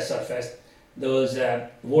rivulet surface, those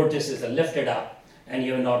vortices are lifted up and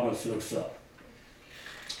you have normal fluid flow.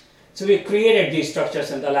 So we created these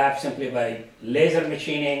structures in the lab simply by laser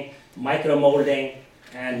machining, micro molding,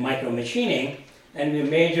 and micro machining, and we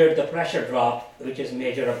measured the pressure drop, which is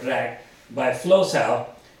measure of drag, by flow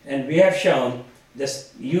cell, and we have shown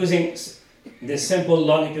this using this simple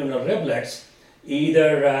longitudinal rivulets,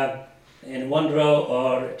 either in one row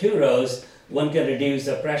or two rows, one can reduce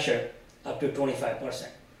the pressure up to 25%.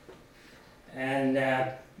 And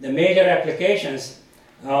the major applications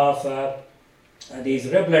of these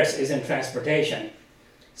rivulets is in transportation.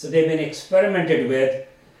 So they've been experimented with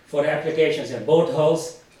for applications in boat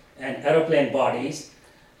hulls and aeroplane bodies,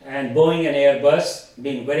 and Boeing and Airbus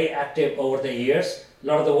being very active over the years. A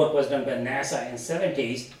lot of the work was done by NASA in the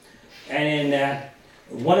 70s, and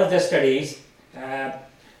in one of the studies,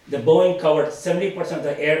 the Boeing covered 70% of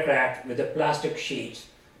the aircraft with the plastic sheets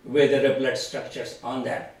with the rivulet structures on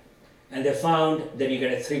them. And they found that you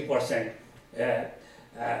get a 3%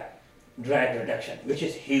 drag reduction, which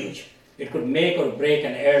is huge. It could make or break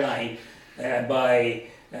an airline by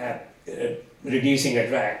reducing a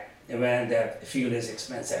drag when the fuel is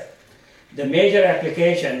expensive. The major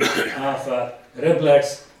application of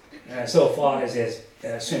rivulets so far is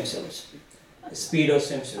swimsuits, Speedo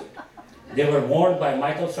swimsuit. They were worn by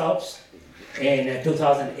Michael Phelps in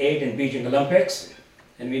 2008 in Beijing Olympics,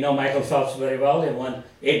 and we know Michael Phelps very well. He won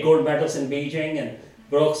 8 gold medals in Beijing and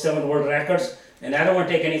broke 7 world records. And I don't want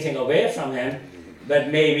to take anything away from him, but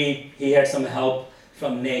maybe he had some help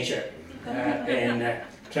from nature in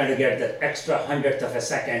trying to get the extra 100th of a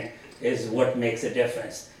second is what makes a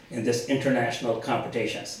difference in this international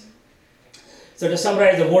competitions. So to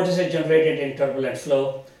summarize, the vortices generated in turbulent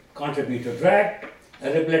flow contribute to drag,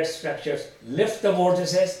 riblet structures lift the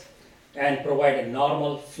vortices and provide a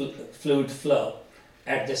normal fluid flow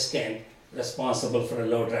at the skin, responsible for a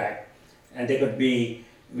low drag. And they could be,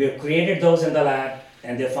 we've created those in the lab,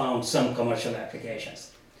 and they found some commercial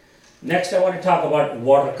applications. Next, I want to talk about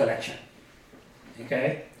water collection.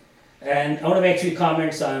 Okay? And I want to make 3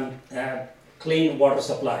 comments on clean water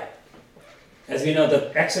supply. As we know,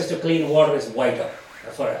 the access to clean water is vital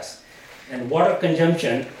for us. And water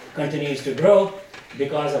consumption continues to grow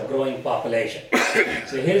because of growing population.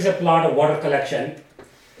 So here's a plot of water collection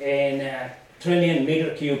in trillion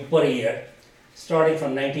meter cube per year, starting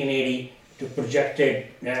from 1980 to projected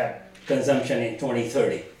consumption in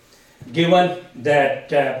 2030. Given that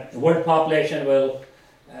the world population will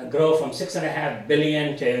grow from 6.5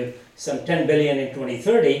 billion to some 10 billion in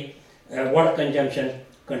 2030, water consumption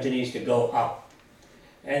continues to go up.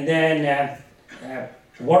 And then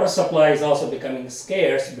water supply is also becoming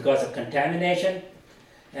scarce because of contamination,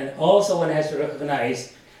 and also one has to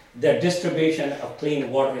recognize the distribution of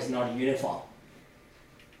clean water is not uniform.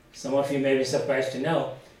 Some of you may be surprised to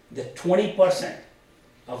know that 20%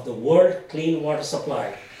 of the world clean water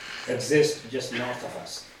supply exists just north of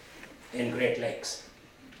us in Great Lakes.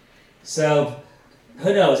 So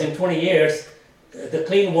who knows, in 20 years, the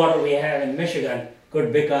clean water we have in Michigan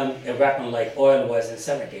could become a weapon like oil was in the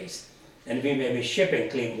 70s, and we may be shipping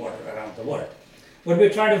clean water around the world. But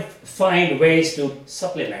we're trying to find ways to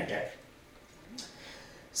supplement it.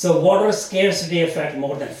 So water scarcity affects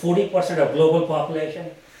more than 40% of global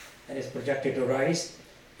population and is projected to rise.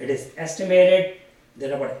 It is estimated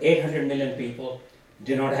that about 800 million people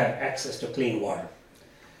do not have access to clean water.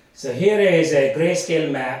 So here is a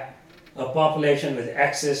grayscale map of population with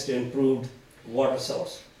access to improved water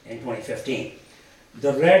source in 2015.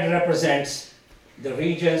 The red represents the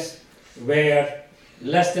regions where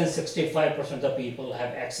less than 65% of the people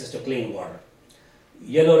have access to clean water.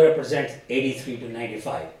 Yellow represents 83 to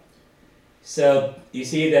 95. So you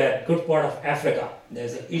see that good part of Africa,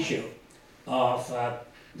 there's an issue of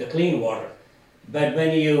the clean water. But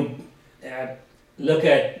when you look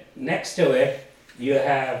at next to it, you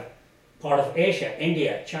have part of Asia,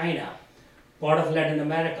 India, China, part of Latin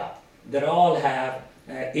America, that all have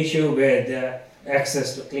issue with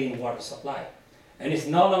access to clean water supply. And it's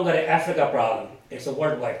no longer an Africa problem, it's a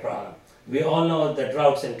worldwide problem. We all know the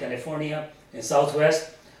droughts in California, in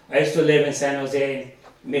Southwest. I used to live in San Jose in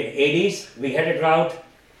mid-80s. We had a drought,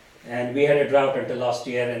 and we had a drought until last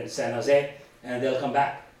year in San Jose, and they'll come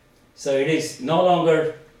back. So it is no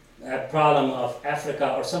longer a problem of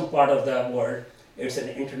Africa or some part of the world, it's an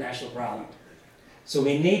international problem. So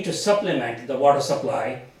we need to supplement the water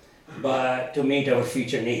supply to meet our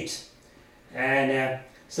future needs. And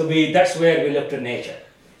that's where we look to nature.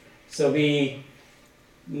 So we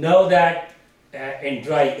know that in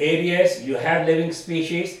dry areas you have living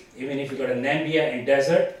species. Even if you go to Namibia in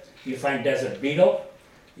desert, you find desert beetle.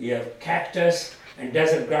 You have cactus and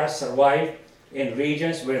desert grass survive in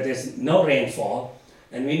regions where there's no rainfall.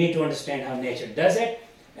 And we need to understand how nature does it.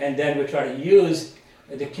 And then we try to use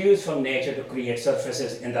the cues from nature to create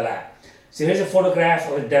surfaces in the lab. So here's a photograph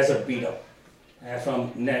of a desert beetle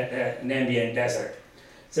from Namibian desert.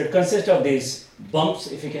 So it consists of these bumps,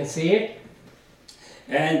 if you can see it,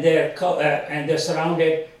 and they're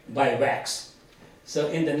surrounded by wax. So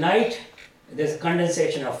in the night, there's a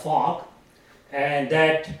condensation of fog, and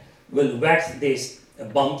that will wax these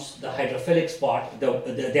bumps, the hydrophilic spot.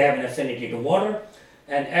 They have an affinity to water,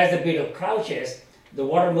 and as the beetle crouches, the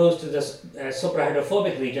water moves to the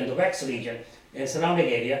suprahydrophobic region, the wax region, in surrounding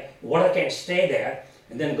area. Water can stay there,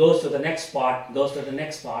 and then goes to the next spot,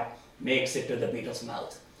 makes it to the beetle's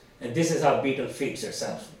mouth. And this is how beetle feeds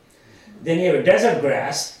herself. Then you have desert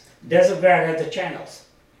grass. Desert grass has the channels.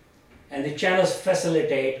 And the channels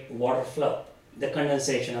facilitate water flow, the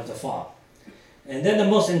condensation of the fog. And then the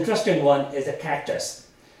most interesting one is the cactus.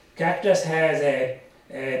 Cactus has a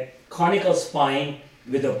conical spine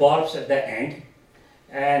with the barbs at the end.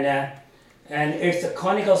 And it's the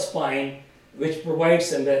conical spine which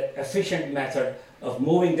provides an efficient method of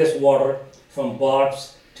moving this water from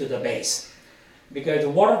barbs to the base. Because the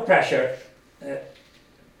water pressure of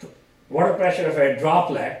a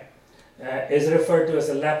droplet is referred to as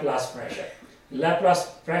the Laplace pressure. Laplace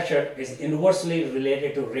pressure is inversely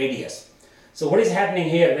related to radius. So what is happening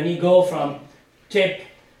here, when you go from tip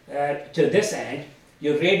to this end,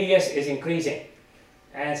 your radius is increasing.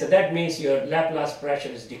 And so that means your Laplace pressure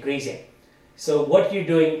is decreasing. So what you're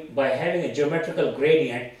doing by having a geometrical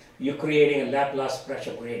gradient, you're creating a Laplace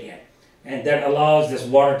pressure gradient. And that allows this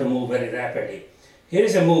water to move very rapidly. Here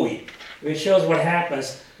is a movie which shows what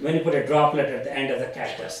happens when you put a droplet at the end of the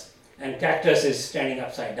cactus. And cactus is standing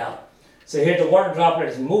upside down. So here the water droplet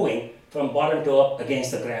is moving from bottom to up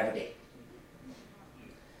against the gravity.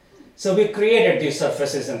 So we created these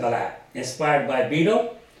surfaces in the lab, inspired by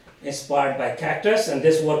beetle, inspired by cactus, and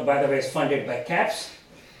this work, by the way, is funded by CAPS,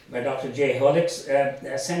 by Dr. Jay Holick's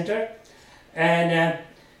center.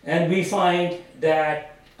 And we find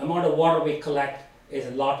that amount of water we collect is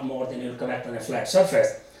a lot more than you'll collect on a flat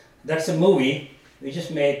surface. That's a movie we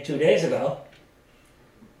just made 2 days ago.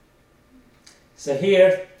 So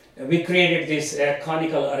here we created these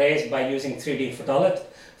conical arrays by using 3D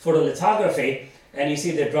photolithography, and you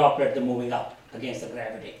see the droplet moving up against the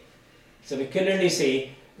gravity. So we clearly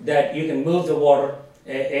see that you can move the water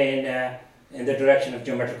in the direction of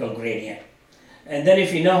geometrical gradient. And then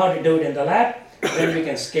if you know how to do it in the lab, then we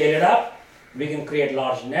can scale it up. We can create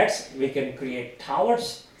large nets. We can create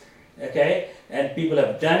towers. Okay, and people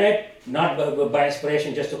have done it, not by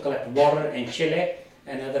inspiration, just to collect water in Chile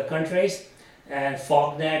and other countries. And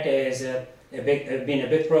FogNet is been a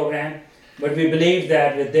big program. But we believe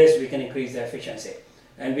that with this we can increase the efficiency.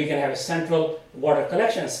 And we can have a central water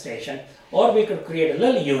collection station, or we could create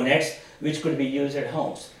little units which could be used at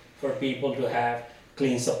homes for people to have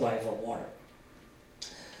clean supply of water.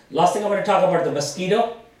 Last thing I want to talk about the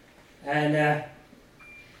mosquito. And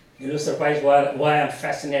you'll be surprised why I'm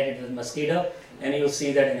fascinated with mosquito, and you'll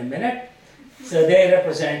see that in a minute. So they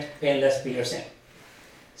represent painless piercing.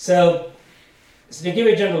 So to give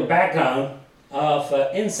you a general background of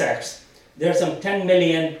insects, there are some 10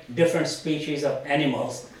 million different species of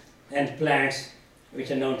animals and plants which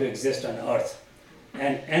are known to exist on Earth.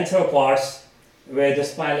 And anthropods, where the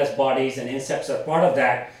spineless bodies and insects are part of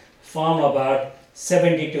that, form about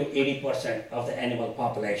 70 to 80% of the animal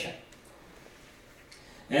population.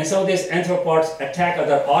 And so these anthropods attack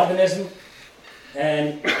other organisms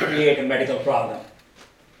and create a medical problem.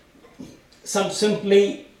 Some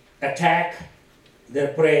simply attack their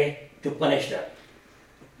prey to punish them.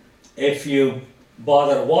 If you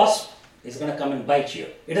bother a wasp, it's going to come and bite you.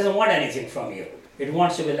 It doesn't want anything from you. It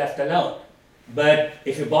wants to be left alone. But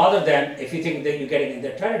if you bother them, if you think that you're getting in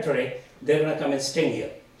their territory, they're going to come and sting you.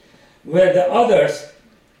 Where the others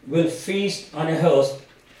will feast on a host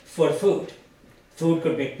for food. Food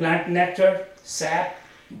could be plant nectar, sap,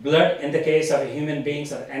 blood in the case of human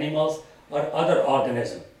beings or animals or other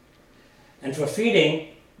organisms. And for feeding,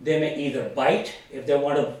 they may either bite if they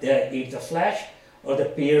want to eat the flesh, or they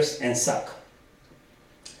pierce and suck.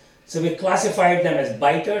 So we classified them as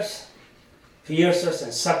biters, piercers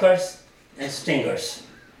and suckers, and stingers.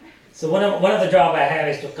 So one of the job I have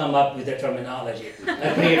is to come up with the terminology.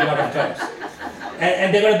 I create a lot of terms.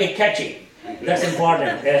 And they're going to be catchy. That's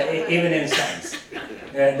important, even in science,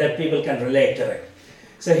 that people can relate to it.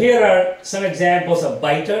 So here are some examples of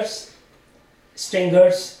biters,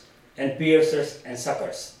 stingers, and piercers and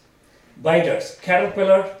suckers. Biters,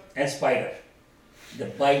 caterpillar and spider. They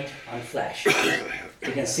bite on flesh.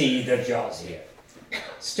 You can see their jaws here.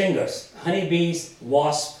 Stingers, honeybees,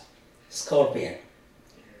 wasp, scorpion.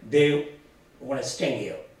 They want to sting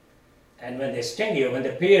you. And when they sting you, when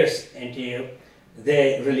they pierce into you,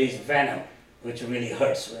 they release venom, which really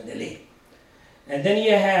hurts when they leave. And then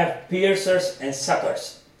you have piercers and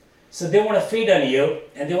suckers. So they want to feed on you,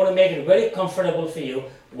 and they want to make it very comfortable for you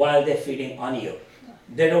while they're feeding on you.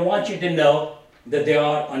 They don't want you to know that they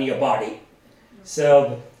are on your body.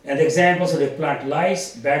 So, and the examples are the plant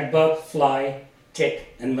lice, bedbug, fly,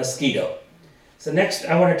 tick, and mosquito. So next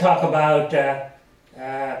I want to talk about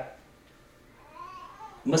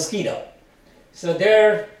mosquito. So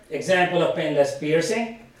their example of painless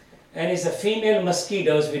piercing, and it's a female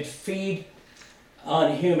mosquitoes which feed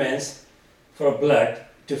on humans for blood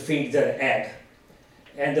to feed their egg.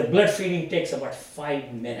 And the blood feeding takes about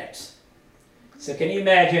 5 minutes. So can you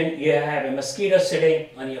imagine you have a mosquito sitting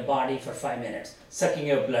on your body for 5 minutes, sucking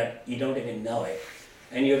your blood, you don't even know it.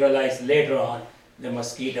 And you realize later on the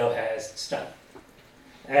mosquito has stung.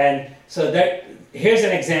 And so here's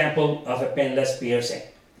an example of a painless piercing.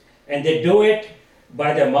 And they do it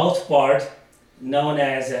by the mouth part known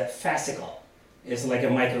as a fascicle. It's like a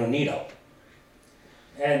micro needle.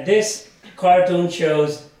 And this cartoon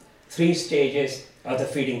shows 3 stages of the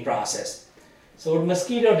feeding process. So what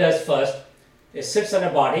mosquito does first, it sits on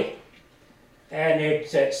a body and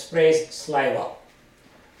it sprays saliva.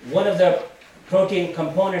 One of the protein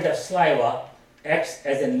component of saliva acts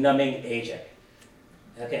as a numbing agent.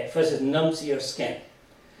 Okay, first it numbs your skin.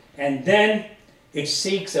 And then it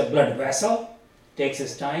seeks a blood vessel, takes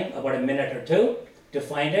its time, about a minute or 2 to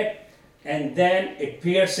find it, and then it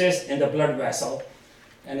pierces in the blood vessel,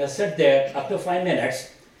 and it'll sit there up to 5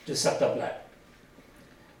 minutes to suck the blood.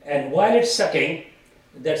 And while it's sucking,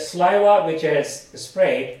 that saliva which is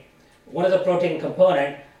sprayed, one of the protein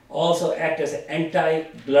component also act as an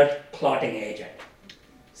anti-blood clotting agent.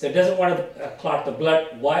 So it doesn't want to clot the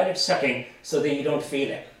blood while it's sucking so that you don't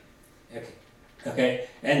feel it. Okay?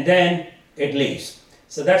 And then it leaves.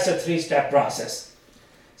 So that's a 3-step process.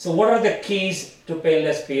 So what are the keys to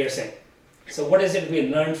painless piercing? So what is it we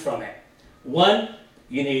learned from it? One,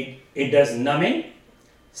 it does numbing.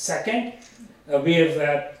 Second, we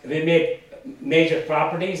made major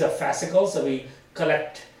properties of fascicles. So we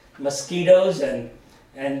collect mosquitoes and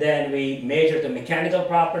then we measure the mechanical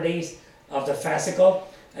properties of the fascicle.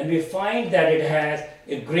 And we find that it has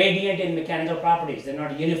a gradient in mechanical properties. They're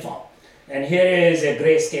not uniform. And here is a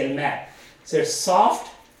grayscale map. So it's soft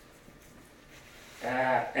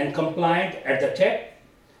and compliant at the tip,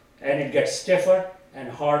 and it gets stiffer and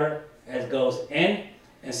harder as it goes in,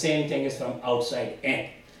 and same thing is from outside in.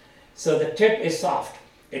 So the tip is soft.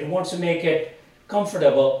 It wants to make it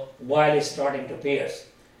comfortable while it's starting to pierce.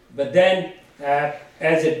 But then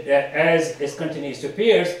as it continues to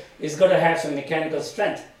pierce, it's going to have some mechanical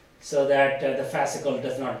strength so that the fascicle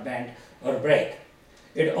does not bend or break.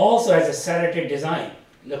 It also has a serrated design.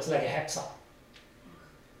 Looks like a hacksaw.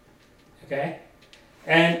 Okay?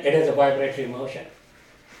 And it has a vibratory motion.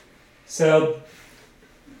 So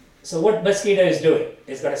what mosquito is doing?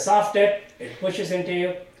 It's got a soft tip, it pushes into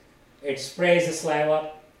you, it sprays the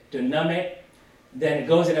saliva to numb it, then it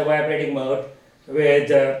goes in a vibrating mode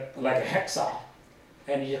with like a hacksaw,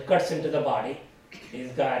 and it cuts into the body.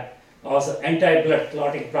 It's got also anti-blood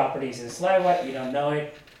clotting properties in saliva. You don't know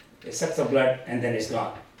it. It sucks the blood and then it's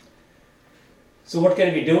gone. So what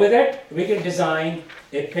can we do with it? We can design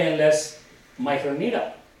a painless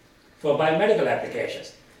microneedle for biomedical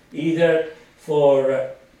applications, either for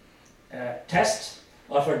tests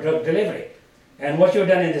or for drug delivery. And what you've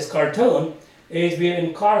done in this cartoon is we've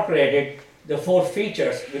incorporated the 4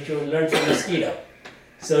 features which you learned from mosquito.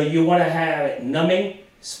 So you want to have a numbing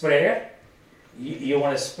sprayer. You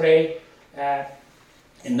want to spray a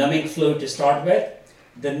numbing fluid to start with.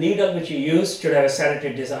 The needle which you use should have a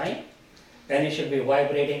serrated design, and it should be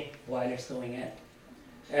vibrating while it's going in.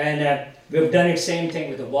 And we've done the same thing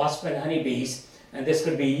with the wasp and honeybees, and this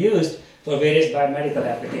could be used for various biomedical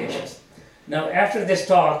applications. Now, after this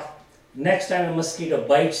talk, next time a mosquito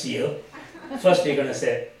bites you, first you're going to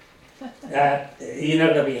say, you're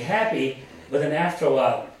not going to be happy, but then after a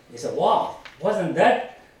while, you say, wow, wasn't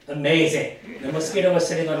that amazing? The mosquito was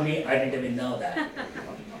sitting on me, I didn't even know that.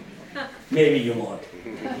 Maybe you won't,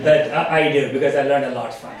 but I do, because I learned a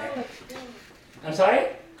lot from it. I'm sorry?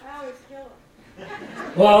 I always kill them.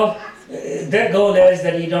 Well, their goal is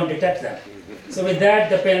that you don't detect them. So with that,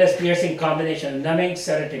 the painless piercing combination of numbing,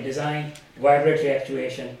 serrated design, vibratory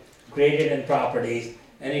actuation, gradient properties,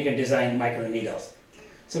 and you can design microneedles.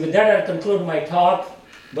 So with that, I'll conclude my talk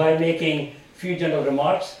by making few general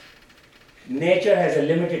remarks. Nature has a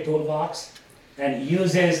limited toolbox and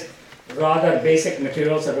uses rather basic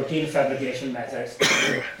materials or routine fabrication methods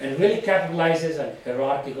and really capitalizes on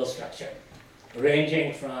hierarchical structure,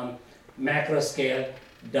 ranging from macro scale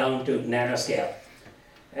down to nanoscale.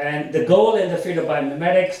 And the goal in the field of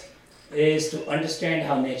biomimetics is to understand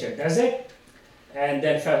how nature does it and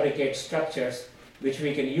then fabricate structures which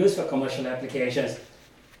we can use for commercial applications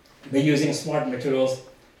by using smart materials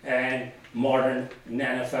and modern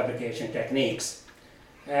nanofabrication techniques.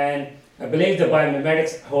 And I believe the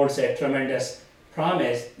biomimetics holds a tremendous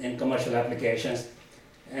promise in commercial applications,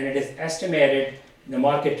 and it is estimated the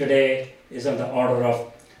market today is on the order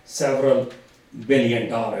of several $1 billion.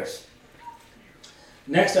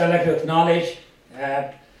 Next, I'd like to acknowledge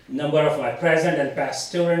a number of my present and past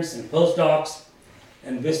students and postdocs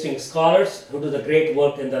and visiting scholars who do the great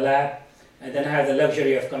work in the lab, and then I have the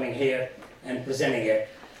luxury of coming here and presenting it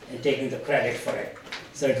and taking the credit for it.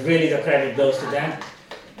 So the credit goes to them.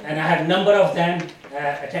 And I have a number of them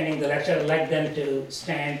attending the lecture. I'd like them to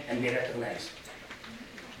stand and be recognized.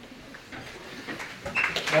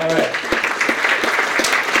 All right.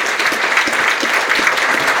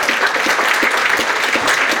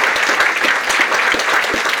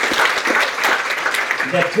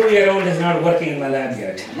 That 2-year-old is not working in my lab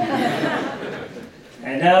yet.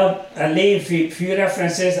 And now I'll leave a few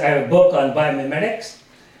references. I have a book on biomimetics,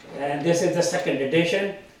 and this is the 2nd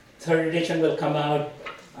edition. 3rd edition will come out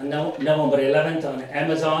on November 11th on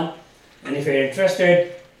Amazon. And if you're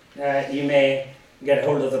interested, you may get a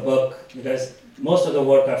hold of the book, because most of the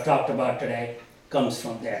work I've talked about today comes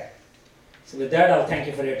from there. So with that, I'll thank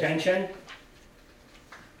you for your attention,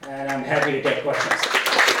 and I'm happy to take questions.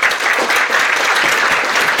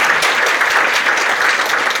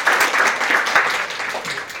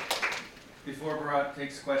 Before Bharat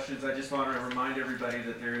takes questions, I just want to remind everybody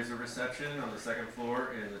that there is a reception on the second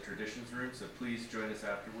floor in the Traditions Room, so please join us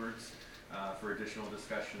afterwards for additional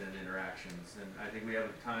discussion and interactions. And I think we have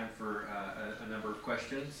time for a number of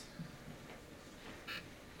questions.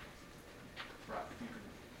 Rob, if you can.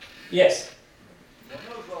 Yes. One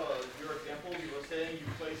of your examples, you were saying you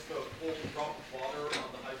placed a full drop of water on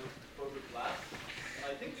the hydrophobic glass,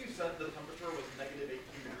 and I think you said the temperature was negative 18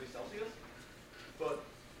 degrees Celsius, but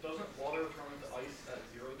doesn't water turn into ice at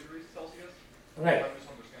 0 degrees Celsius? Right. I'm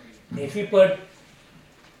misunderstanding. If you put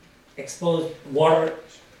water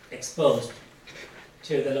exposed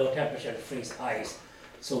to the low temperature to freeze ice.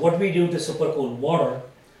 So what we do to supercool water,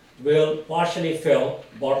 we'll partially fill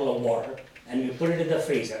a bottle of water and we put it in the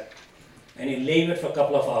freezer and you leave it for a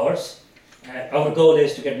couple of hours. Our goal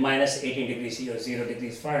is to get minus 18 degrees C or 0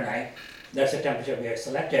 degrees Fahrenheit. That's the temperature we have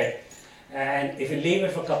selected. And if you leave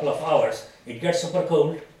it for a couple of hours, it gets super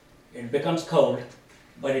cold, it becomes cold,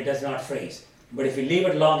 but it does not freeze. But if you leave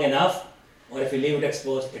it long enough, or if you leave it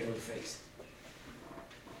exposed, it will freeze.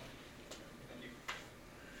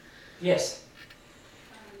 Yes?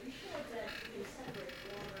 You showed that you can separate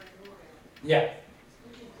water and oil, Yeah.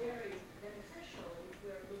 which is very beneficial if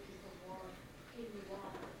we're looking for more kidney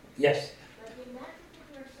water. Yes. But in that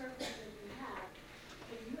particular surface that you have,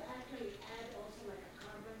 can you actually add also like a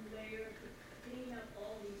carbon layer to clean up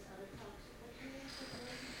all these other toxic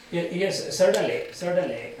materials? Yes,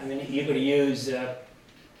 certainly. I mean, you could use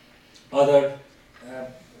other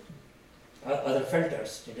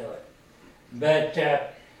filters to do it. But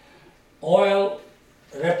oil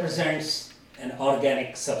represents an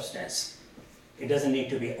organic substance. It doesn't need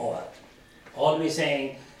to be oil. All we're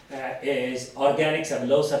saying is organics have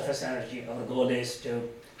low surface energy. Our goal is to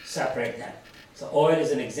separate them. So oil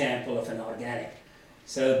is an example of an organic.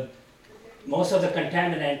 So most of the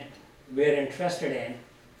contaminant we're interested in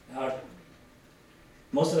are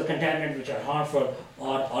most of the contaminants which are harmful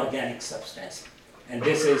are organic substance. And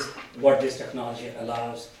this is what this technology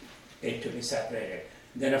allows it to be separated.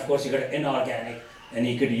 Then of course you got inorganic, and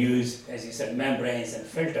you could use, as you said, membranes and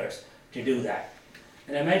filters to do that.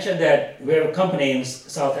 And I mentioned that we have a company in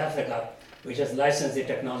South Africa which has licensed the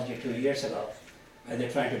technology 2 years ago, and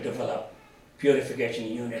they're trying to develop purification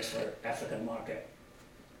units for African market.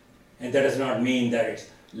 And that does not mean that it's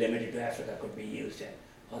limited to Africa, could be used in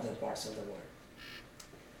other parts of the world.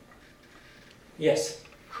 Yes?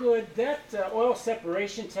 Could that oil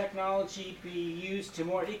separation technology be used to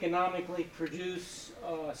more economically produce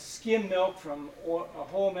skim milk from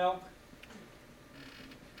whole milk?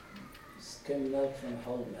 Skim milk from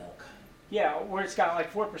whole milk. Yeah, where it's got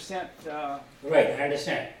like 4%. Right, I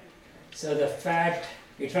understand. So the fat,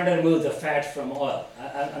 you're trying to remove the fat from oil.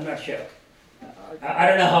 I'm not sure. I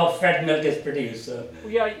don't know how fat milk is produced. So.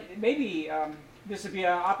 Well, yeah, maybe this would be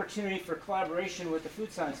an opportunity for collaboration with the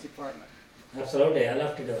food science department. Absolutely, I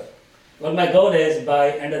love to do it. Well, my goal is by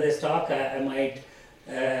end of this talk, I might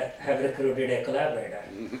have recruited a collaborator.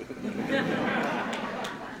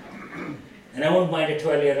 And I won't mind a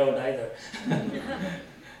 12-year-old either.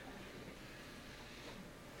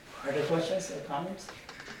 Other questions or comments?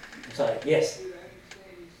 I'm sorry, yes?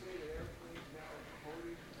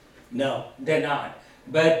 No, they're not.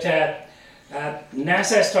 But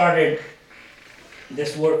NASA started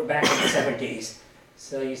this work back in the 70s.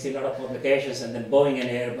 So you see a lot of publications, and then Boeing and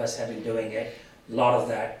Airbus have been doing it, a lot of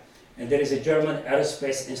that. And there is a German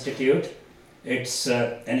Aerospace Institute. It's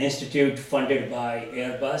an institute funded by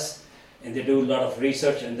Airbus, and they do a lot of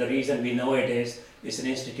research, and the reason we know it is it's an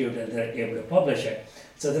institute and they're able to publish it.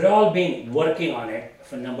 So they've all been working on it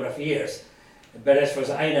for a number of years. But as far as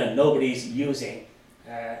I know, nobody's using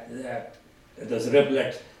those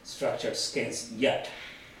riblet structured skins yet.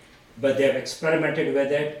 But they've experimented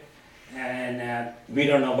with it, and we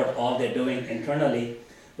don't know what all they're doing internally.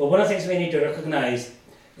 But one of the things we need to recognize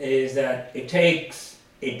is that it takes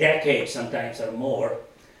a decade sometimes or more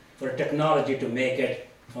for technology to make it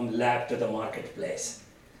from lab to the marketplace.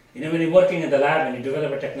 You know, when you're working in the lab and you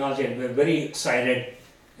develop a technology, and we're very excited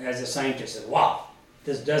as a scientist, wow,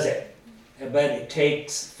 this does it. But it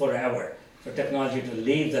takes forever for technology to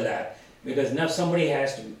leave the lab, because now somebody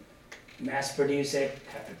has to mass produce it,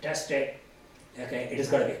 have to test it. Okay, it has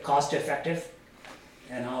got to be cost effective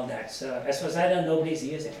and all that. So as far as I know, nobody's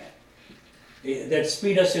using it. That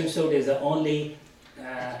Speedo swimsuit is the only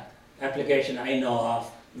application I know of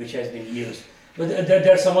which has been used. But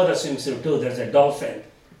there's some other swimsuit too. There's a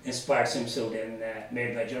dolphin-inspired swimsuit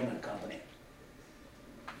made by a German company.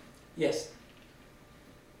 Yes?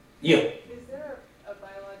 You? Is there a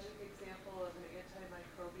biologic example of an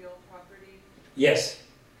antimicrobial property? Yes.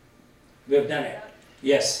 We've done it.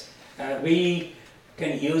 Yes. We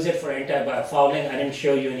can use it for anti-biofouling. I didn't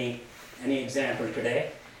show you any example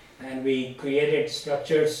today. And we created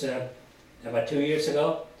structures about 2 years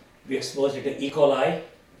ago. We exposed it to E. coli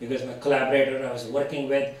because my collaborator I was working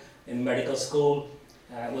with in medical school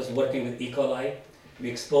was working with E. coli. We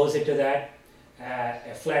exposed it to that,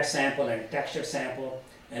 a flat sample and texture sample,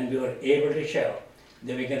 and we were able to show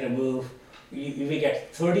that we can remove, we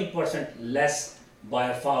get 30% less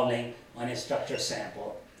biofouling on a structured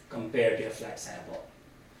sample compared to a flat sample.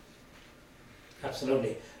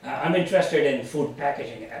 Absolutely. I'm interested in food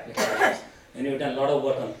packaging applications, and we've done a lot of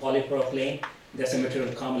work on polypropylene. That's a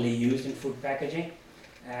material commonly used in food packaging,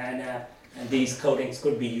 and these coatings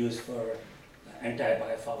could be used for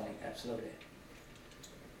anti-biofouling. Absolutely.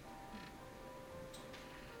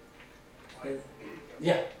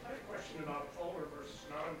 Yeah. I have a question about polar versus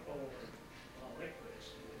non-polar liquids.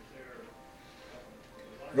 Is there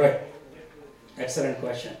Right. Excellent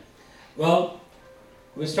question. Well,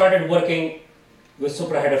 we started working with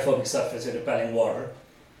suprahydrophobic surface repelling water.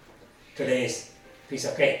 Today's piece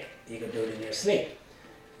of cake. You could do it in your sleep.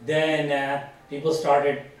 Then people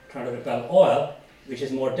started trying to repel oil, which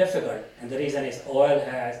is more difficult. And the reason is oil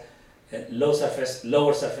has a lower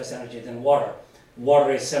surface energy than water.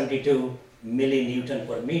 Water is 72 millinewton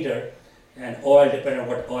per meter, and oil, depending on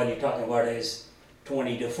what oil you're talking about, is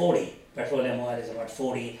 20 to 40. Petroleum oil is about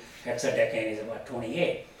 40, hexadecane is about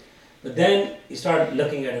 28. But then you start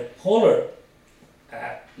looking at polar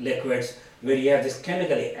liquids where you have this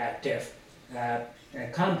chemically active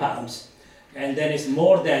compounds, and then it's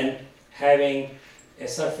more than having a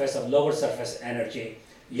surface of lower surface energy.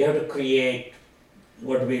 You have to create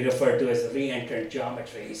what we refer to as re-entrant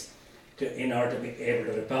geometries in order to be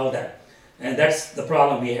able to repel them. And that's the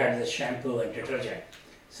problem we had with shampoo and detergent.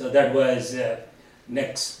 So that was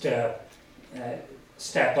next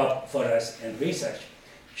step up for us in research.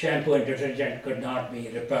 Shampoo and detergent could not be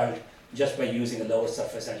repelled just by using a lower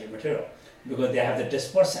surface energy material because they have the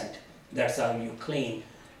dispersant. That's how you clean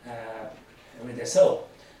with the soap.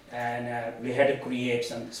 And we had to create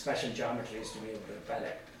some special geometries to be able to repel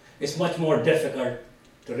it. It's much more difficult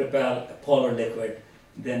to repel a polar liquid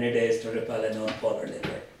than it is to repel a non-polar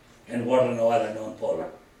liquid. And water and oil are non-polar.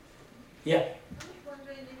 Yeah? I was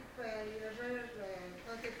wondering if you ever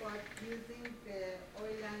thought about using the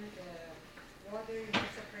oil and water in the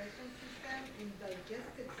separation system in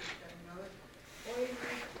digestive system. You know, oil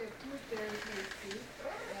makes the food very tasty,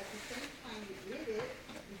 but at the same time you eat it,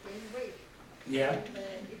 you gain weight. Yeah.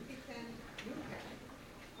 And if we can, you can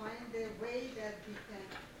find a way that we can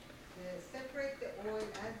separate the oil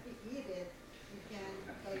as we eat it, we can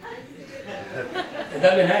digest it.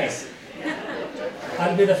 That'd be nice.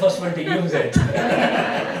 I'll be the first one to use it.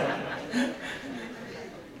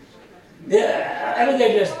 Yeah, I mean,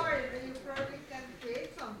 they just. Or you probably can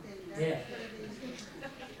create something that's Yeah. going to be.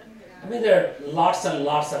 I mean, there are lots and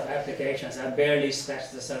lots of applications. I barely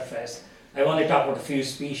scratched the surface. I've only talked about a few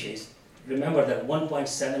species. Remember that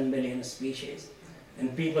 1.7 million species,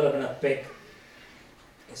 and people are going to pick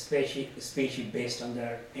a species based on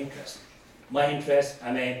their interest. My interest,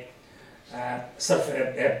 I'm a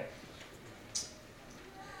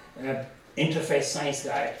interface science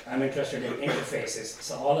guy. I'm interested in interfaces.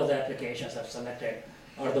 So all of the applications I've selected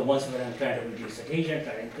are the ones where I'm trying to reduce adhesion,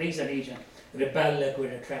 try to increase adhesion, repel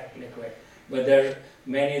liquid, attract liquid. But there are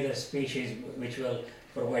many other species which will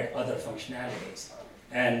provide other functionalities.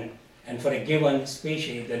 And for a given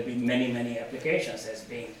species, there'll be many, many applications as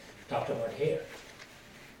being talked about here.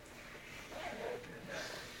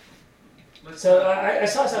 So I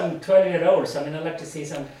saw some 12-year-olds. I mean, I'd like to see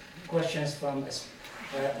some questions from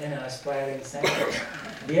aspiring scientists.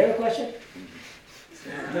 Do you have a question?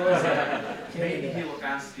 There was Maybe he'll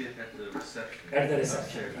ask it at the reception. at the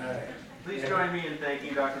reception. All right. Please join me in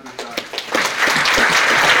thanking Dr. Bouchard.